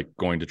is like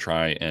going to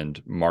try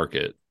and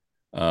market.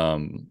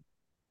 And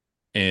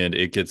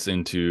it gets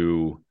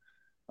into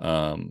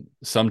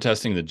some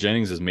testing. The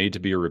Jennings is made to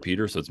be a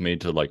repeater. So it's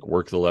made to like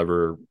work the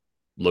lever,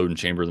 load and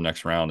chamber the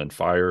next round and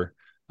fire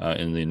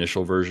in the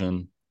initial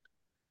version.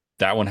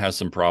 That one has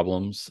some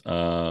problems.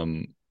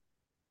 I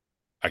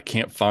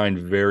can't find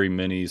very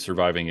many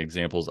surviving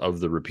examples of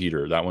the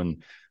repeater. That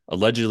one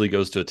allegedly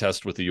goes to a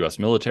test with the U.S.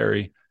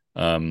 military.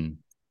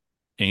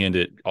 And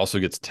it also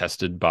gets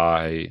tested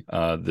by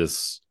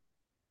this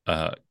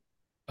a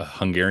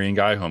Hungarian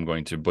guy who I'm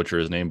going to butcher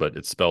his name, but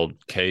it's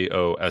spelled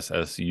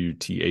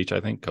Kossuth, I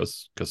think.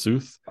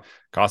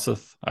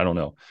 Kossuth. I don't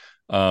know.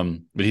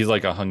 But he's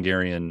like a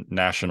Hungarian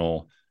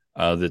national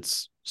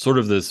that's sort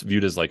of this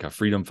viewed as like a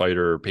freedom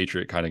fighter,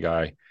 patriot kind of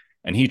guy.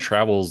 And he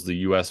travels the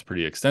U.S.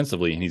 pretty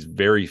extensively, and he's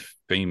very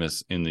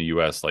famous in the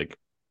U.S. Like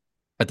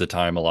at the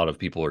time, a lot of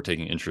people are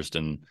taking interest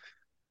in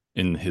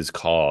his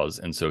cause,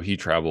 and so he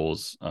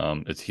travels.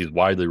 He's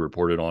widely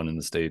reported on in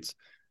the States,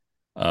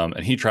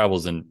 and he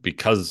travels, and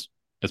because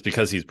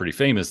he's pretty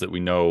famous that we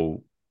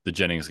know the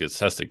Jennings gets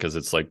tested because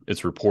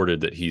it's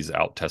reported that he's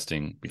out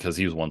testing because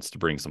he wants to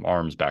bring some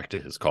arms back to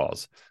his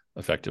cause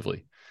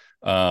effectively.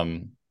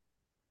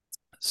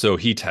 So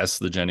he tests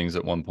the Jennings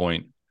at one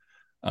point.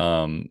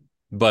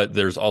 But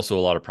there's also a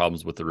lot of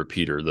problems with the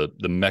repeater.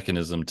 The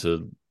mechanism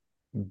to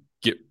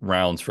get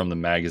rounds from the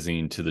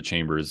magazine to the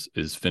chamber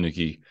is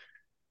finicky.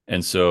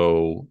 And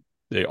so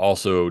they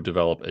also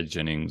develop a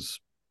Jennings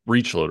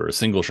breech loader, a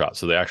single shot.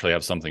 So they actually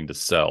have something to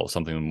sell,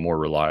 something more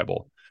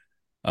reliable.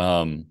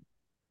 And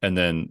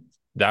then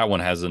that one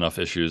has enough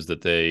issues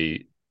that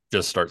they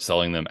just start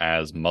selling them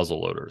as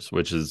muzzle loaders,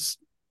 which is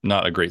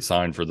not a great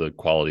sign for the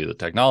quality of the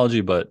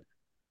technology, but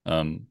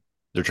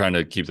they're trying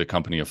to keep the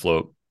company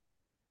afloat.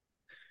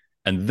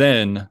 And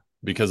then,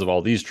 because of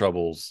all these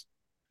troubles,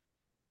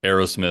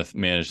 Aerosmith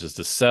manages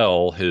to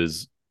sell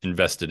his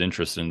invested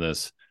interest in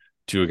this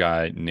to a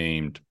guy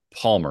named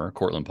Palmer,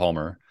 Cortland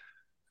Palmer,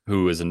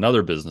 who is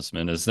another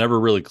businessman. It's never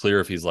really clear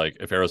if he's like,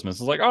 if Aerosmith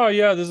is like, oh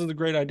yeah, this is a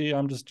great idea,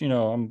 I'm just,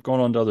 I'm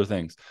going on to other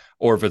things,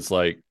 or if it's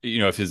like,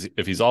 if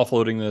he's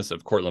offloading this,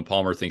 if Cortland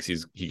Palmer thinks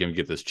he can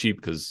get this cheap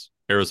because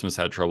Aerosmith's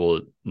had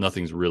trouble.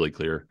 Nothing's really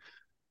clear.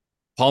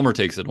 Palmer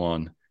takes it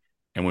on,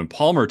 and when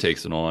Palmer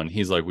takes it on,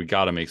 he's like, we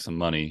got to make some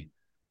money.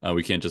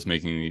 We can't just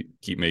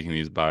keep making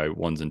these by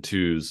ones and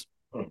twos.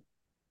 And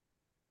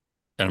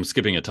I'm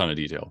skipping a ton of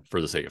detail for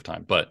the sake of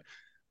time, but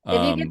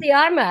if you get the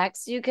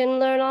IMAX, you can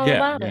learn all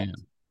about it.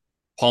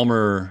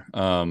 Palmer,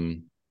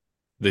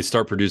 they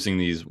start producing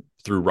these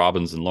through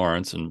Robbins and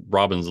Lawrence, and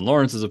Robbins and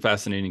Lawrence is a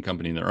fascinating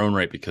company in their own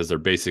right because they're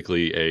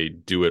basically a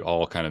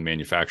do-it-all kind of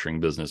manufacturing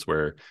business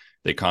where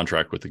they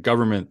contract with the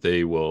government.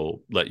 They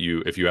will let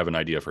you, if you have an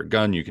idea for a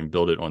gun, you can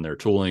build it on their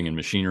tooling and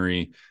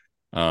machinery.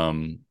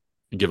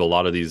 Give a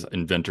lot of these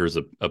inventors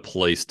a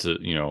place to,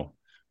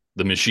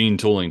 the machine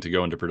tooling to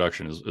go into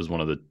production is one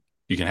of the,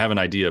 you can have an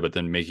idea, but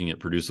then making it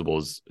producible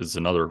is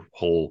another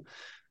whole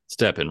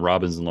step. And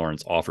Robbins and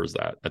Lawrence offers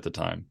that at the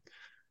time.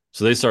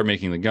 So they start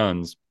making the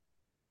guns,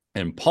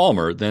 and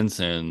Palmer then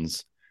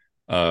sends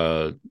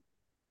a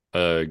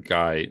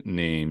guy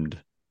named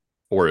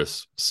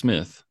Horace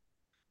Smith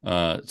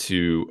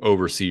to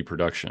oversee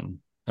production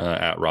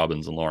at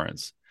Robbins and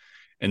Lawrence.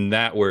 And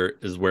that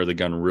is where the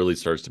gun really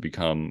starts to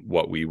become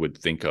what we would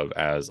think of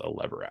as a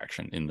lever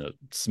action in the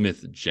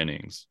Smith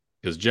Jennings,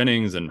 because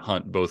Jennings and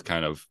Hunt both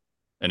kind of,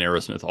 and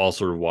Aerosmith all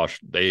sort of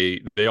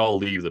they all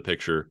leave the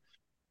picture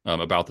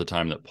about the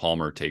time that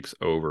Palmer takes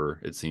over,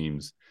 it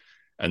seems.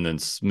 And then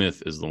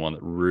Smith is the one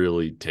that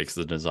really takes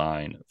the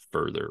design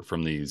further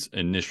from these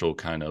initial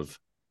kind of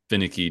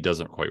finicky,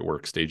 doesn't quite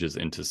work stages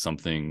into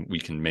something we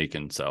can make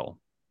and sell.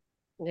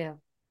 Yeah.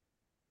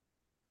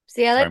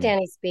 See, I let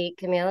Danny speak,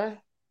 Camila.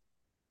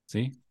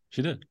 See,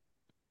 she did.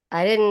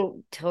 I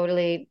didn't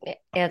totally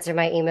answer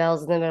my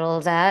emails in the middle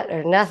of that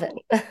or nothing.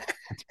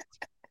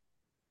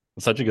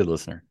 Such a good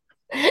listener.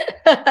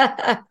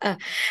 It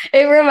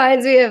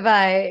reminds me of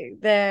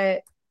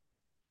the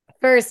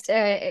first,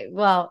 it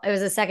was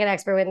the second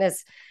expert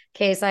witness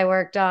case I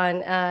worked on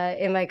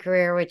in my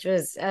career, which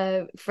was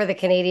for the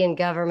Canadian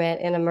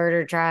government in a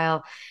murder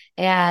trial.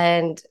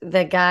 And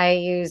the guy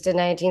used a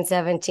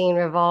 1917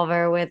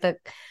 revolver with a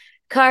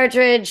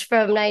cartridge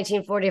from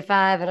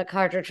 1945 and a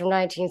cartridge from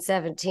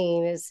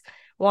 1917, as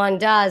one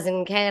does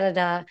in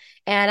Canada.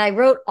 And I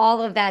wrote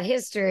all of that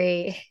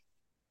history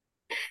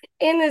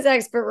in this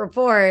expert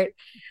report.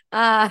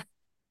 And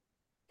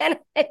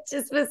it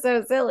just was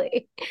so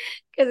silly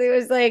because it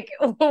was like,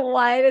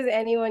 why does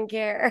anyone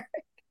care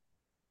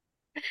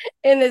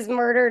in this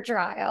murder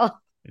trial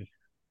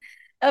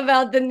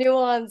about the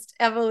nuanced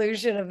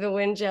evolution of the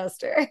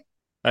Winchester?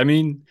 I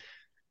mean,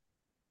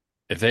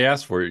 if they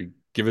ask for it,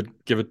 give it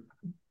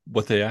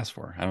what they asked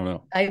for. I don't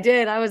know. I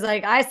did. I was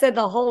like, I said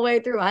the whole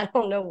way through, I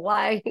don't know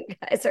why you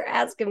guys are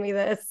asking me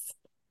this.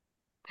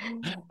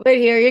 But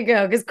here you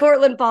go, because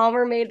Cortland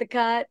Palmer made the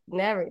cut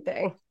and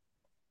everything.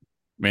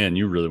 Man,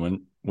 you really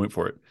went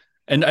for it.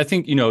 And I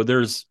think,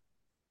 there's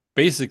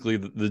basically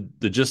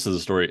the gist of the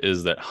story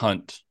is that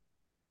Hunt,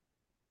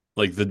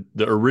 like the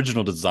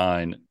original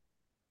design,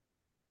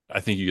 I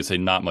think you could say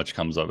not much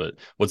comes of it.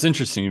 What's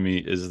interesting to me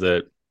is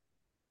that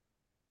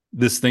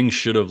this thing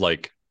should have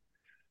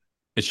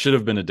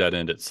been a dead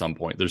end at some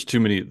point. There's too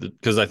many,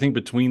 because I think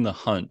between the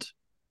Hunt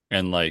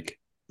and like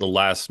the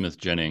last Smith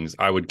Jennings,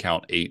 I would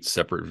count 8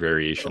 separate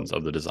variations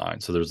of the design.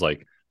 So there's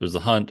the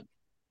Hunt,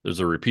 there's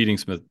a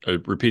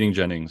repeating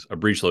Jennings, a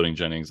breech loading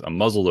Jennings, a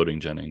muzzle loading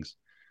Jennings.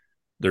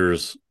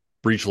 There's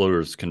breech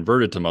loaders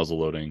converted to muzzle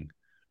loading.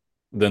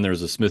 Then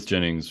there's a Smith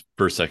Jennings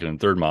first, second, and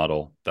third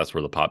model. That's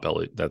where the pot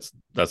belly. That's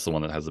the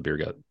one that has the beer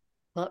gut.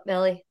 Pot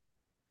belly.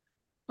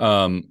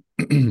 And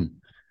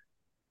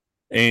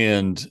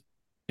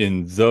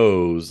in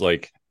those,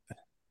 like,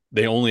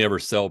 they only ever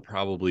sell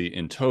probably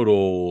in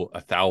total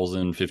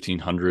 1,000,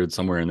 1,500,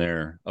 somewhere in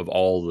there of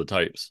all the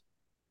types.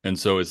 And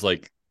so it's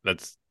like,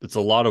 it's a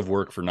lot of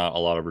work for not a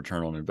lot of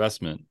return on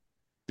investment.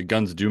 The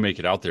guns do make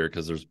it out there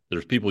because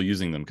there's people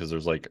using them, because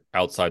there's like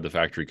outside the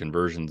factory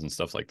conversions and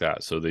stuff like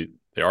that. So they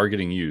are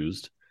getting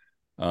used.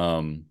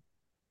 And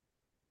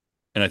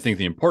I think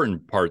the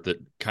important part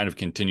that kind of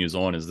continues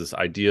on is this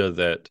idea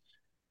that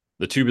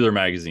the tubular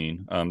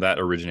magazine, that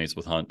originates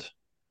with Hunt.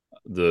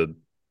 The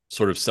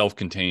sort of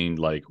self-contained,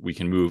 like, we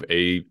can move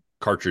a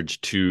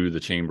cartridge to the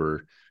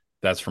chamber,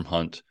 that's from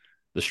Hunt.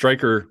 The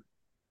Striker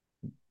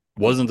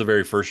wasn't the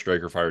very first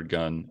striker fired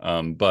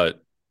gun,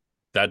 but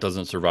that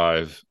doesn't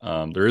survive.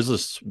 There is a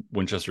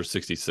Winchester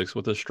 66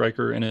 with a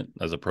Striker in it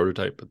as a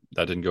prototype, but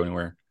that didn't go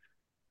anywhere.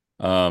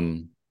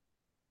 And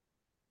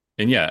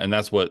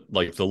that's what,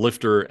 like, the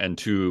lifter and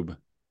tube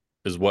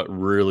is what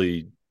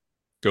really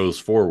goes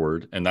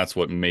forward, and that's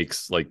what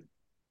makes, like,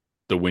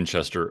 the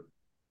Winchester,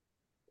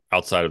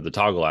 outside of the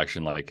toggle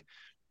action, like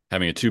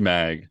having a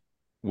 2-mag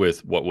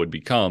with what would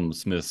become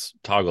Smith's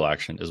toggle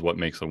action, is what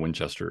makes a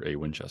Winchester a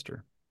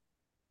Winchester.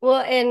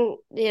 Well, and,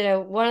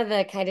 one of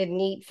the kind of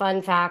neat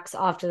fun facts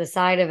off to the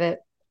side of it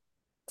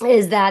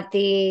is that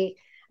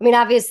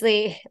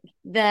obviously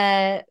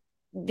the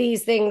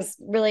these things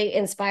really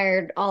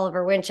inspired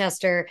Oliver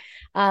Winchester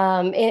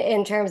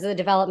in terms of the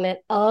development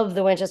of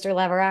the Winchester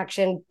lever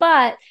action,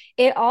 but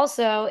it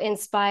also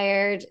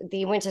inspired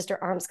the Winchester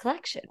Arms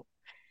Collection.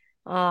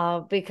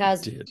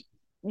 Because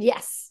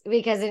yes,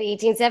 because in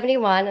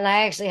 1871, and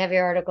I actually have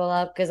your article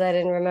up because I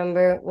didn't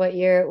remember what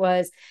year it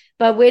was,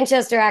 but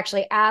Winchester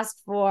actually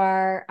asked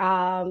for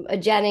a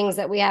Jennings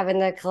that we have in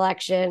the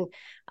collection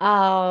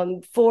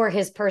for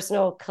his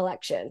personal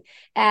collection.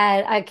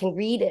 And I can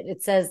read it.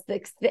 It says,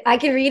 I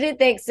can read it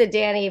thanks to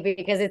Danny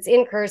because it's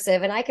in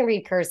cursive and I can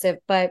read cursive,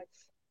 but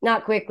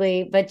not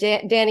quickly, but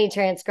Danny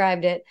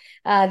transcribed it.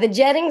 The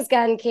Jennings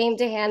gun came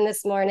to hand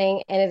this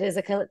morning and it is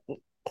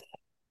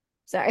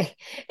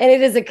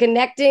a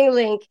connecting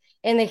link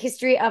in the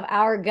history of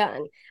our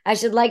gun. I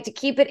should like to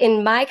keep it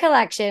in my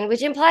collection,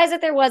 which implies that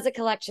there was a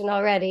collection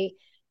already,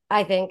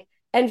 I think.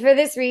 And for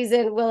this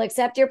reason, we'll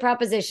accept your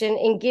proposition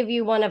and give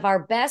you one of our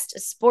best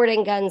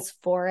sporting guns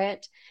for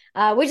it,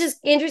 which is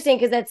interesting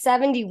because that's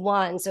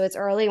 71. So it's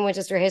early in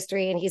Winchester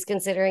history, and he's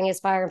considering his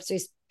firearms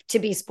to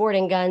be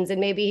sporting guns.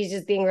 And maybe he's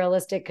just being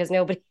realistic because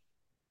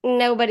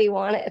nobody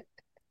wanted.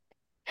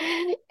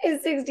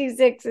 His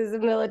 66 is a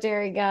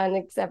military gun,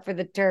 except for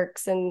the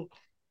Turks, and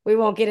we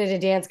won't get into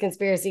Dan's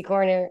conspiracy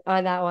corner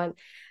on that one.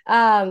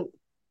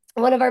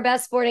 One of our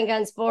best sporting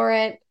guns for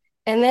it.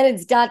 And then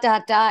it's ...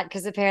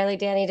 because apparently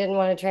Danny didn't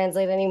want to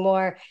translate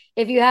anymore.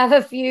 If you have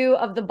a few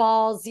of the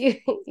balls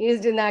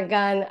used in that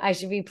gun, I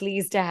should be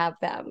pleased to have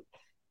them.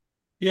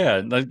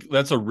 Yeah,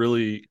 that's a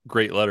really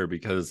great letter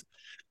because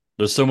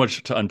there's so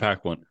much to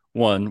unpack.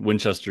 One,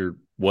 Winchester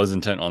was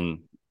intent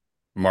on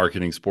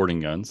marketing sporting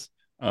guns.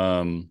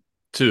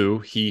 Two,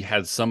 he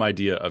had some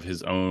idea of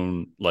his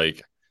own,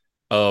 like,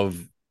 of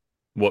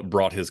what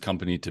brought his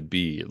company to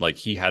be. Like,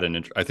 he had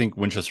I think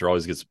Winchester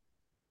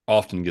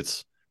often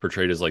gets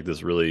portrayed as like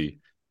this really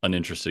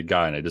uninterested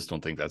guy, and I just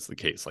don't think that's the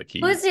case. Like,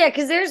 because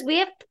we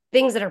have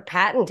things that are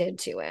patented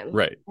to him,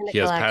 right? He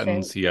has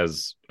patents. He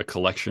has a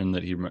collection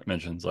that he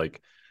mentions,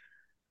 like,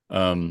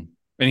 and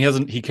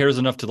he cares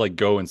enough to like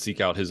go and seek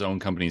out his own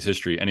company's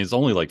history, and it's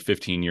only like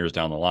 15 years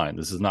down the line.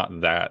 This is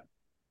not that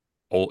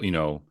old,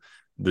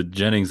 the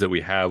Jennings that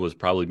we have was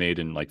probably made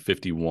in like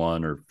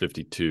 51 or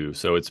 52.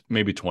 So it's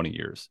maybe 20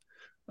 years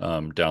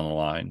down the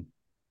line.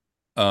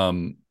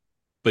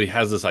 But he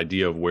has this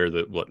idea of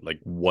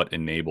what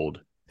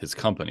enabled his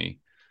company.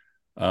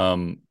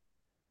 So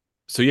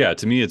yeah,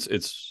 to me,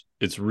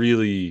 it's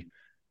really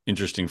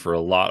interesting for a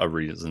lot of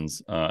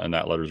reasons. And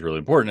that letter is really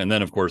important. And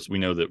then of course we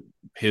know that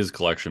his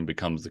collection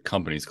becomes the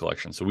company's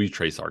collection. So we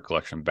trace our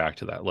collection back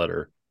to that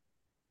letter,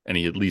 and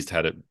he at least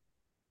had it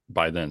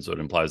by then, so it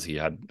implies he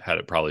had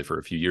it probably for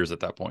a few years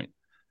at that point.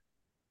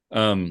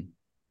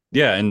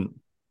 Yeah, and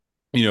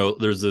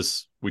there's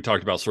this, we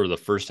talked about sort of the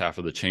first half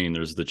of the chain.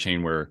 There's the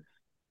chain where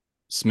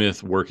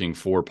Smith, working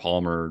for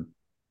Palmer,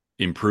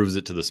 improves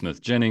it to the Smith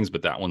Jennings,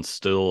 but that one's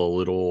still a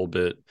little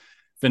bit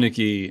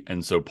finicky,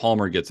 and so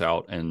Palmer gets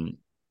out, and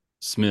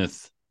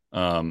Smith,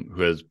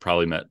 who has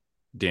probably met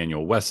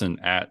Daniel Wesson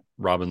at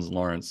Robbins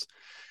Lawrence,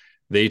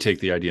 they take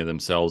the idea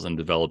themselves and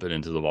develop it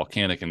into the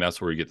volcanic, and that's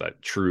where you get that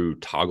true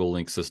toggle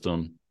link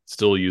system,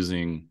 still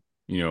using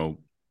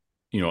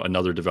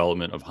another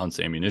development of Hunt's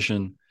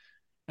ammunition.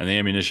 And the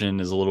ammunition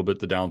is a little bit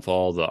the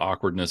downfall. The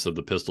awkwardness of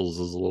the pistols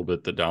is a little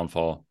bit the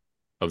downfall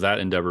of that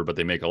endeavor, but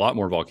they make a lot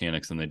more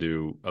volcanics than they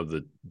do of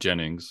the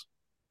Jennings.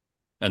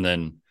 And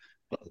then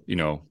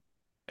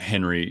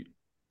Henry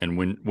and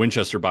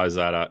Winchester buys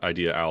that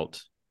idea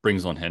out,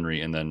 brings on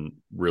Henry, and then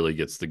really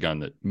gets the gun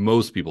that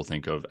most people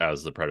think of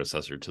as the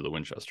predecessor to the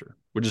Winchester,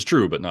 which is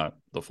true, but not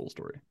the full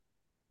story.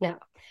 No,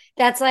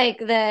 that's like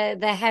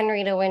the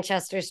Henry to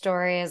Winchester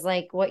story is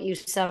like what you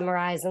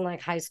summarize in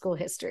like high school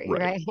history,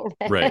 right?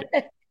 Right.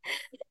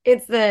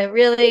 It's the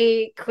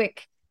really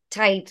quick,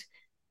 tight,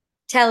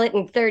 tell it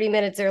in 30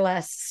 minutes or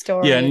less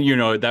story. Yeah,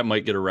 and that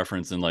might get a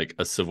reference in like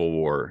a Civil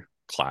War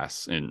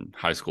class in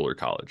high school or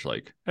college,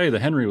 like, hey, the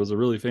Henry was a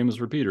really famous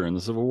repeater in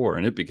the Civil War,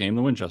 and it became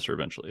the Winchester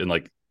eventually, and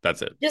like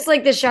that's it. Just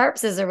like the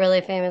Sharps is a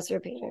really famous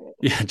repeater.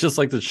 Yeah, just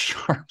like the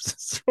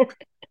Sharps.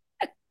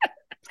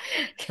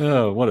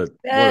 Oh,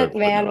 that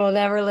man will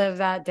never live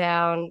that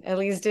down, at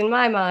least in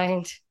my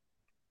mind.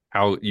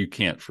 How you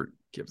can't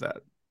forgive that.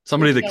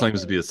 Somebody that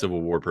claims to be a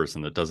Civil War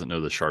person that doesn't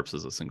know the Sharps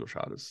as a single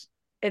shot is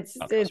it's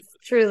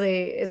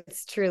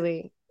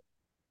truly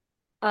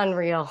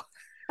unreal.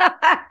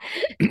 I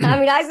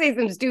mean, I say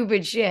some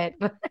stupid shit,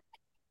 but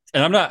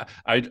and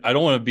I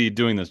don't want to be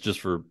doing this just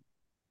for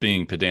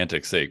being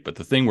pedantic sake, but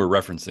the thing we're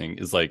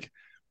referencing is like,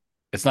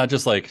 it's not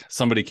just like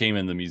somebody came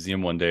in the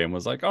museum one day and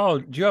was like, oh,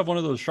 do you have one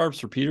of those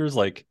Sharps repeaters?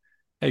 Like,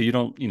 hey, you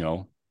don't,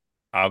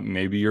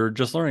 maybe you're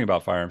just learning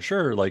about firearms.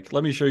 Sure. Like,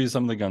 let me show you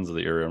some of the guns of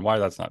the era and why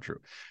that's not true.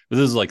 But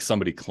this is like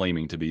somebody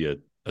claiming to be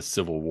a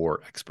Civil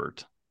War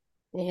expert.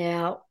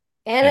 Yeah.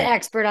 And an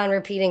expert on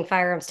repeating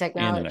firearms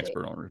technology.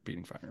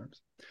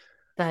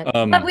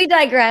 But we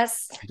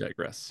digress.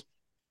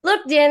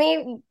 Look,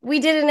 Danny, we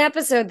did an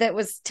episode that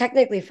was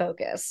technically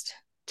focused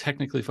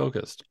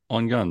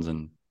on guns,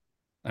 and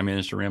I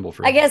managed to ramble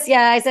for I guess,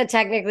 yeah, I said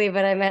technically,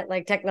 but I meant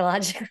like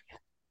technologically.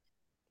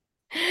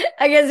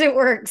 I guess it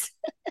works.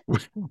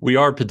 We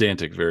are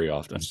pedantic very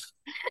often.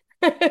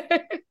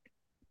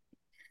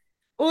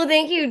 Well,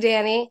 thank you,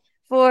 Danny,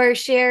 for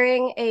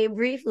sharing a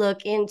brief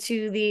look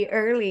into the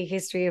early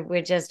history of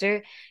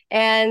Winchester.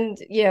 And,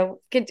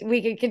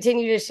 we could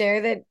continue to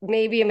share that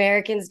maybe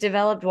Americans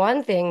developed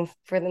one thing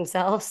for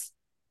themselves.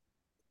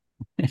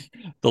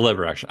 The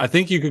lever action. I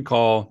think you could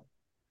call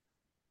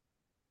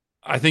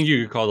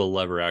the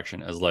lever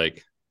action as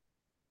like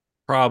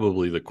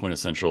probably the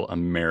quintessential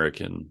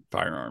American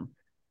firearm.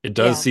 It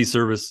does Yeah. see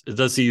service, it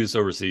does see use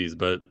overseas,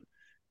 but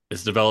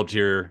it's developed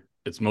here.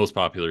 It's most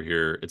popular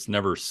here. It's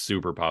never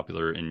super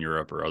popular in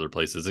Europe or other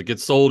places. It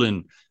gets sold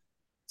in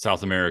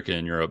South America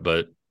and Europe,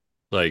 but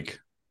like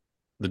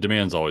the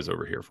demand's always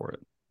over here for it.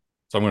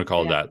 So I'm going to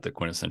call Yeah. that the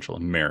quintessential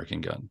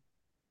American gun.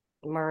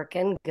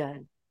 American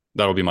gun.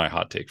 That'll be my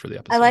hot take for the I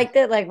episode. like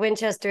that, like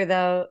Winchester,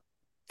 though,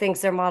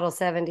 thinks their Model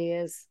 70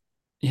 is.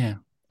 Yeah.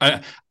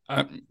 I,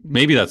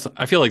 maybe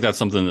I feel like that's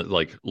something that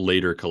like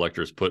later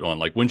collectors put on.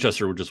 Like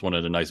Winchester just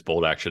wanted a nice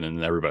bolt action,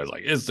 and everybody's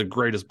like, "It's the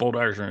greatest bolt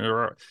action." And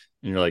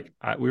you're like,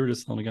 "We were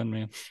just selling a gun,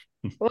 man."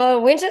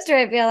 Well, Winchester,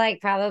 I feel like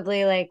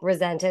probably like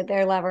resented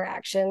their lever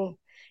action,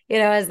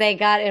 as they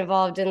got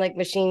involved in like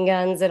machine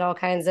guns and all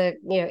kinds of,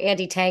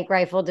 anti-tank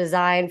rifle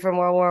design from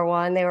World War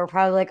I. They were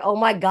probably like, oh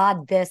my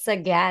God, this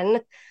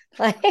again.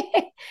 Like,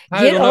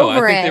 I get don't know. I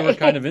over think they were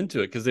kind it. of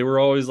into it because they were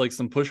always like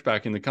some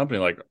pushback in the company,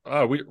 like,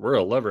 "Oh, we're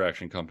a lever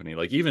action company."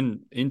 Like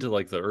even into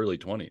like the early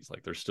 20s,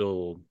 like there's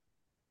still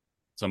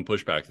some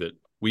pushback that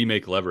we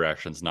make lever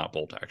actions, not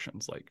bolt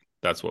actions. Like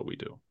that's what we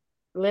do.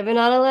 Living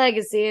on a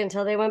legacy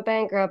until they went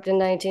bankrupt in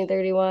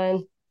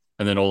 1931.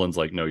 And then Olin's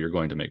like, "No, you're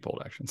going to make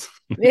bolt actions.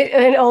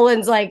 And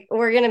Olin's like,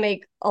 we're going to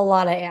make a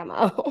lot of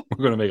ammo.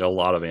 We're going to make a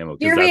lot of ammo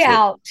because Hear me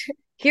out.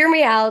 Hear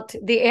me out.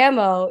 The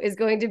ammo is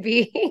going to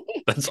be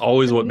that's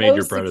always the what made your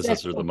most predecessor the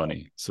successful.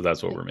 money. So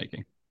that's what we're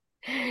making.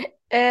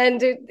 And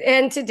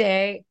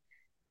today,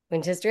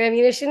 Winchester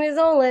ammunition is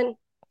Olin.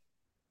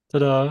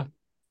 Ta-da!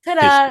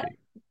 Ta-da! History.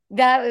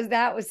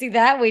 That was see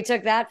that we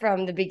took that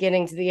from the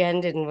beginning to the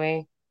end, didn't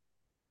we?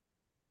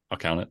 I'll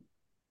count it.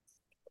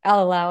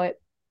 I'll allow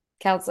it,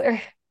 counselor.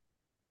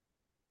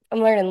 I'm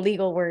learning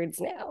legal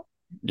words now.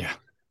 Yeah.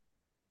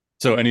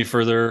 So any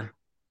further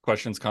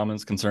questions,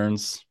 comments,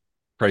 concerns,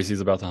 crises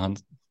about the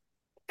hunt?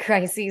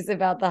 Crises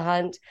about the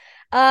hunt.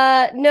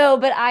 No,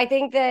 but I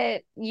think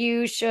that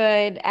you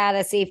should add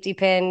a safety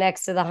pin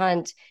next to the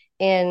hunt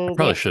I in the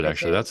probably should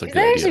actually. exhibition That's a because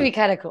good that actually idea. be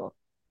kind of cool.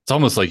 It's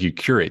almost like you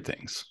curate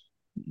things.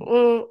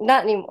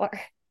 Not anymore.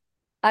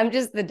 I'm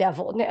just the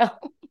devil now.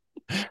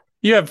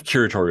 You have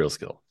curatorial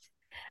skill.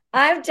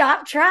 I'm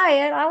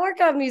trying. I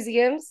work on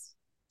museums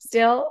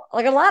still,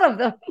 like a lot of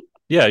them.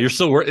 Yeah, you're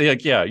still working.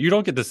 Like, yeah, you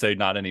don't get to say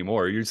not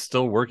anymore. You're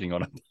still working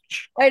on a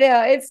bunch. I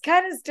know it's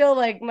kind of still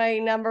like my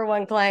number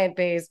one client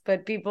base,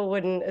 but people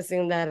wouldn't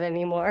assume that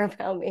anymore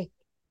about me.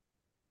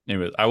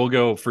 Anyways, I will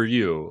go for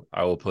you.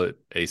 I will put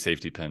a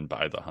safety pin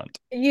by the hunt.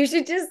 You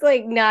should just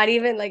like not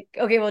even like,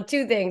 okay, well,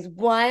 two things.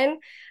 One,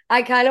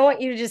 I kind of want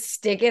you to just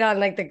stick it on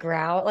like the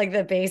ground, like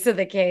the base of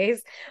the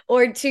case.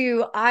 Or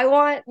two, I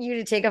want you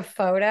to take a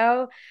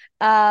photo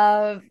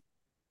of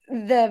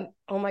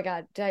oh my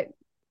God,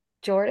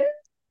 Jordan?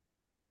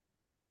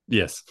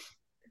 Yes.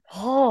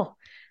 Oh,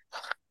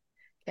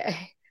 okay.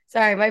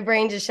 Sorry, my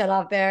brain just shut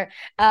off there.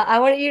 I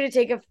want you to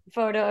take a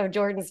photo of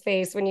Jordan's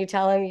face when you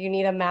tell him you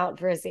need a mount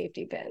for a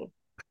safety pin.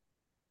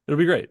 It'll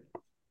be great.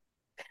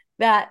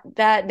 That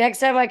next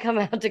time I come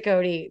out to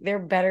Cody, there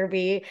better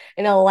be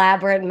an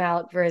elaborate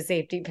mount for a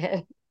safety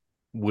pin.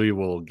 We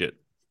will get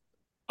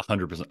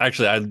 100%.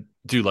 Actually, I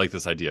do like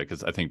this idea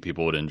because I think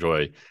people would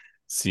enjoy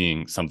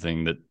seeing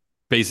something that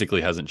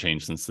basically hasn't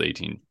changed since the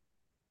 1840s,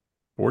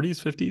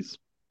 50s.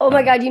 Oh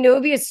my God, it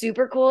would be a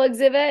super cool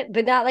exhibit,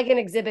 but not like an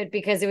exhibit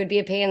because it would be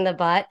a pain in the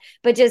butt,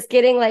 but just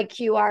getting like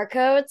QR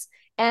codes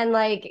and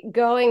like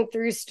going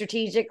through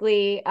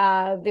strategically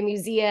the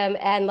museum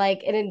and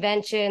like an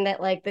invention that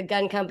like the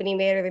gun company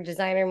made or the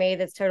designer made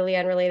that's totally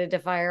unrelated to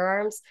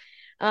firearms.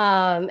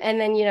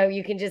 And then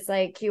you can just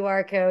like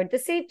QR code the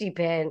safety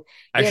pin.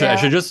 Actually, I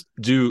should just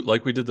do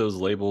like we did those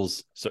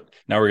labels. So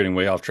now we're getting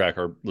way off track.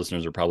 Our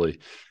listeners are probably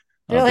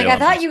they're like, I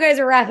thought you guys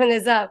were wrapping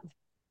this up.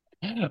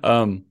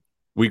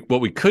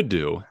 What we could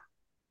do,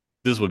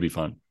 this would be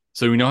fun.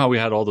 So we know how we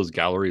had all those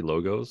gallery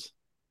logos.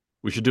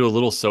 We should do a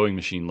little sewing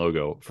machine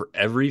logo for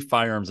every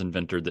firearms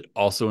inventor that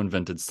also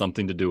invented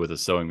something to do with a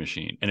sewing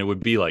machine, and it would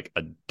be like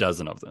a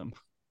dozen of them.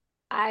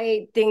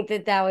 I think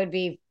that would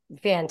be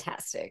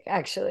fantastic.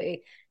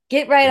 Actually,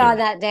 get right on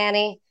that,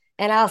 Danny,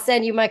 and I'll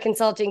send you my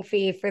consulting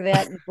fee for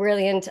that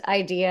brilliant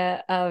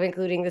idea of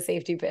including the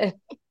safety pin.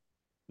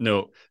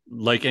 No,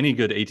 like any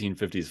good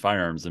 1850s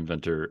firearms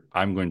inventor,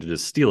 I'm going to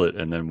just steal it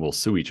and then we'll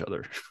sue each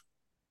other.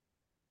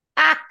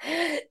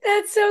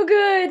 That's so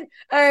good.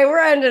 All right, we're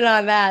ending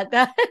on that.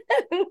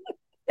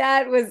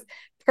 That was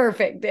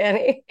perfect,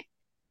 Danny.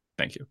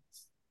 Thank you.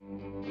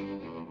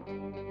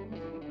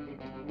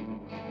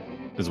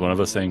 Is one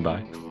of us saying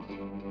bye?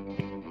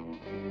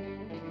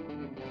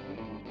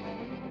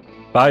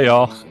 Bye,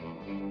 y'all.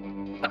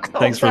 Oh,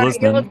 Thanks for sorry.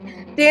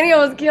 listening. Danny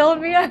almost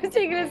killed me. I was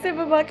taking a sip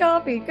of my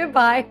coffee.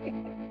 Goodbye.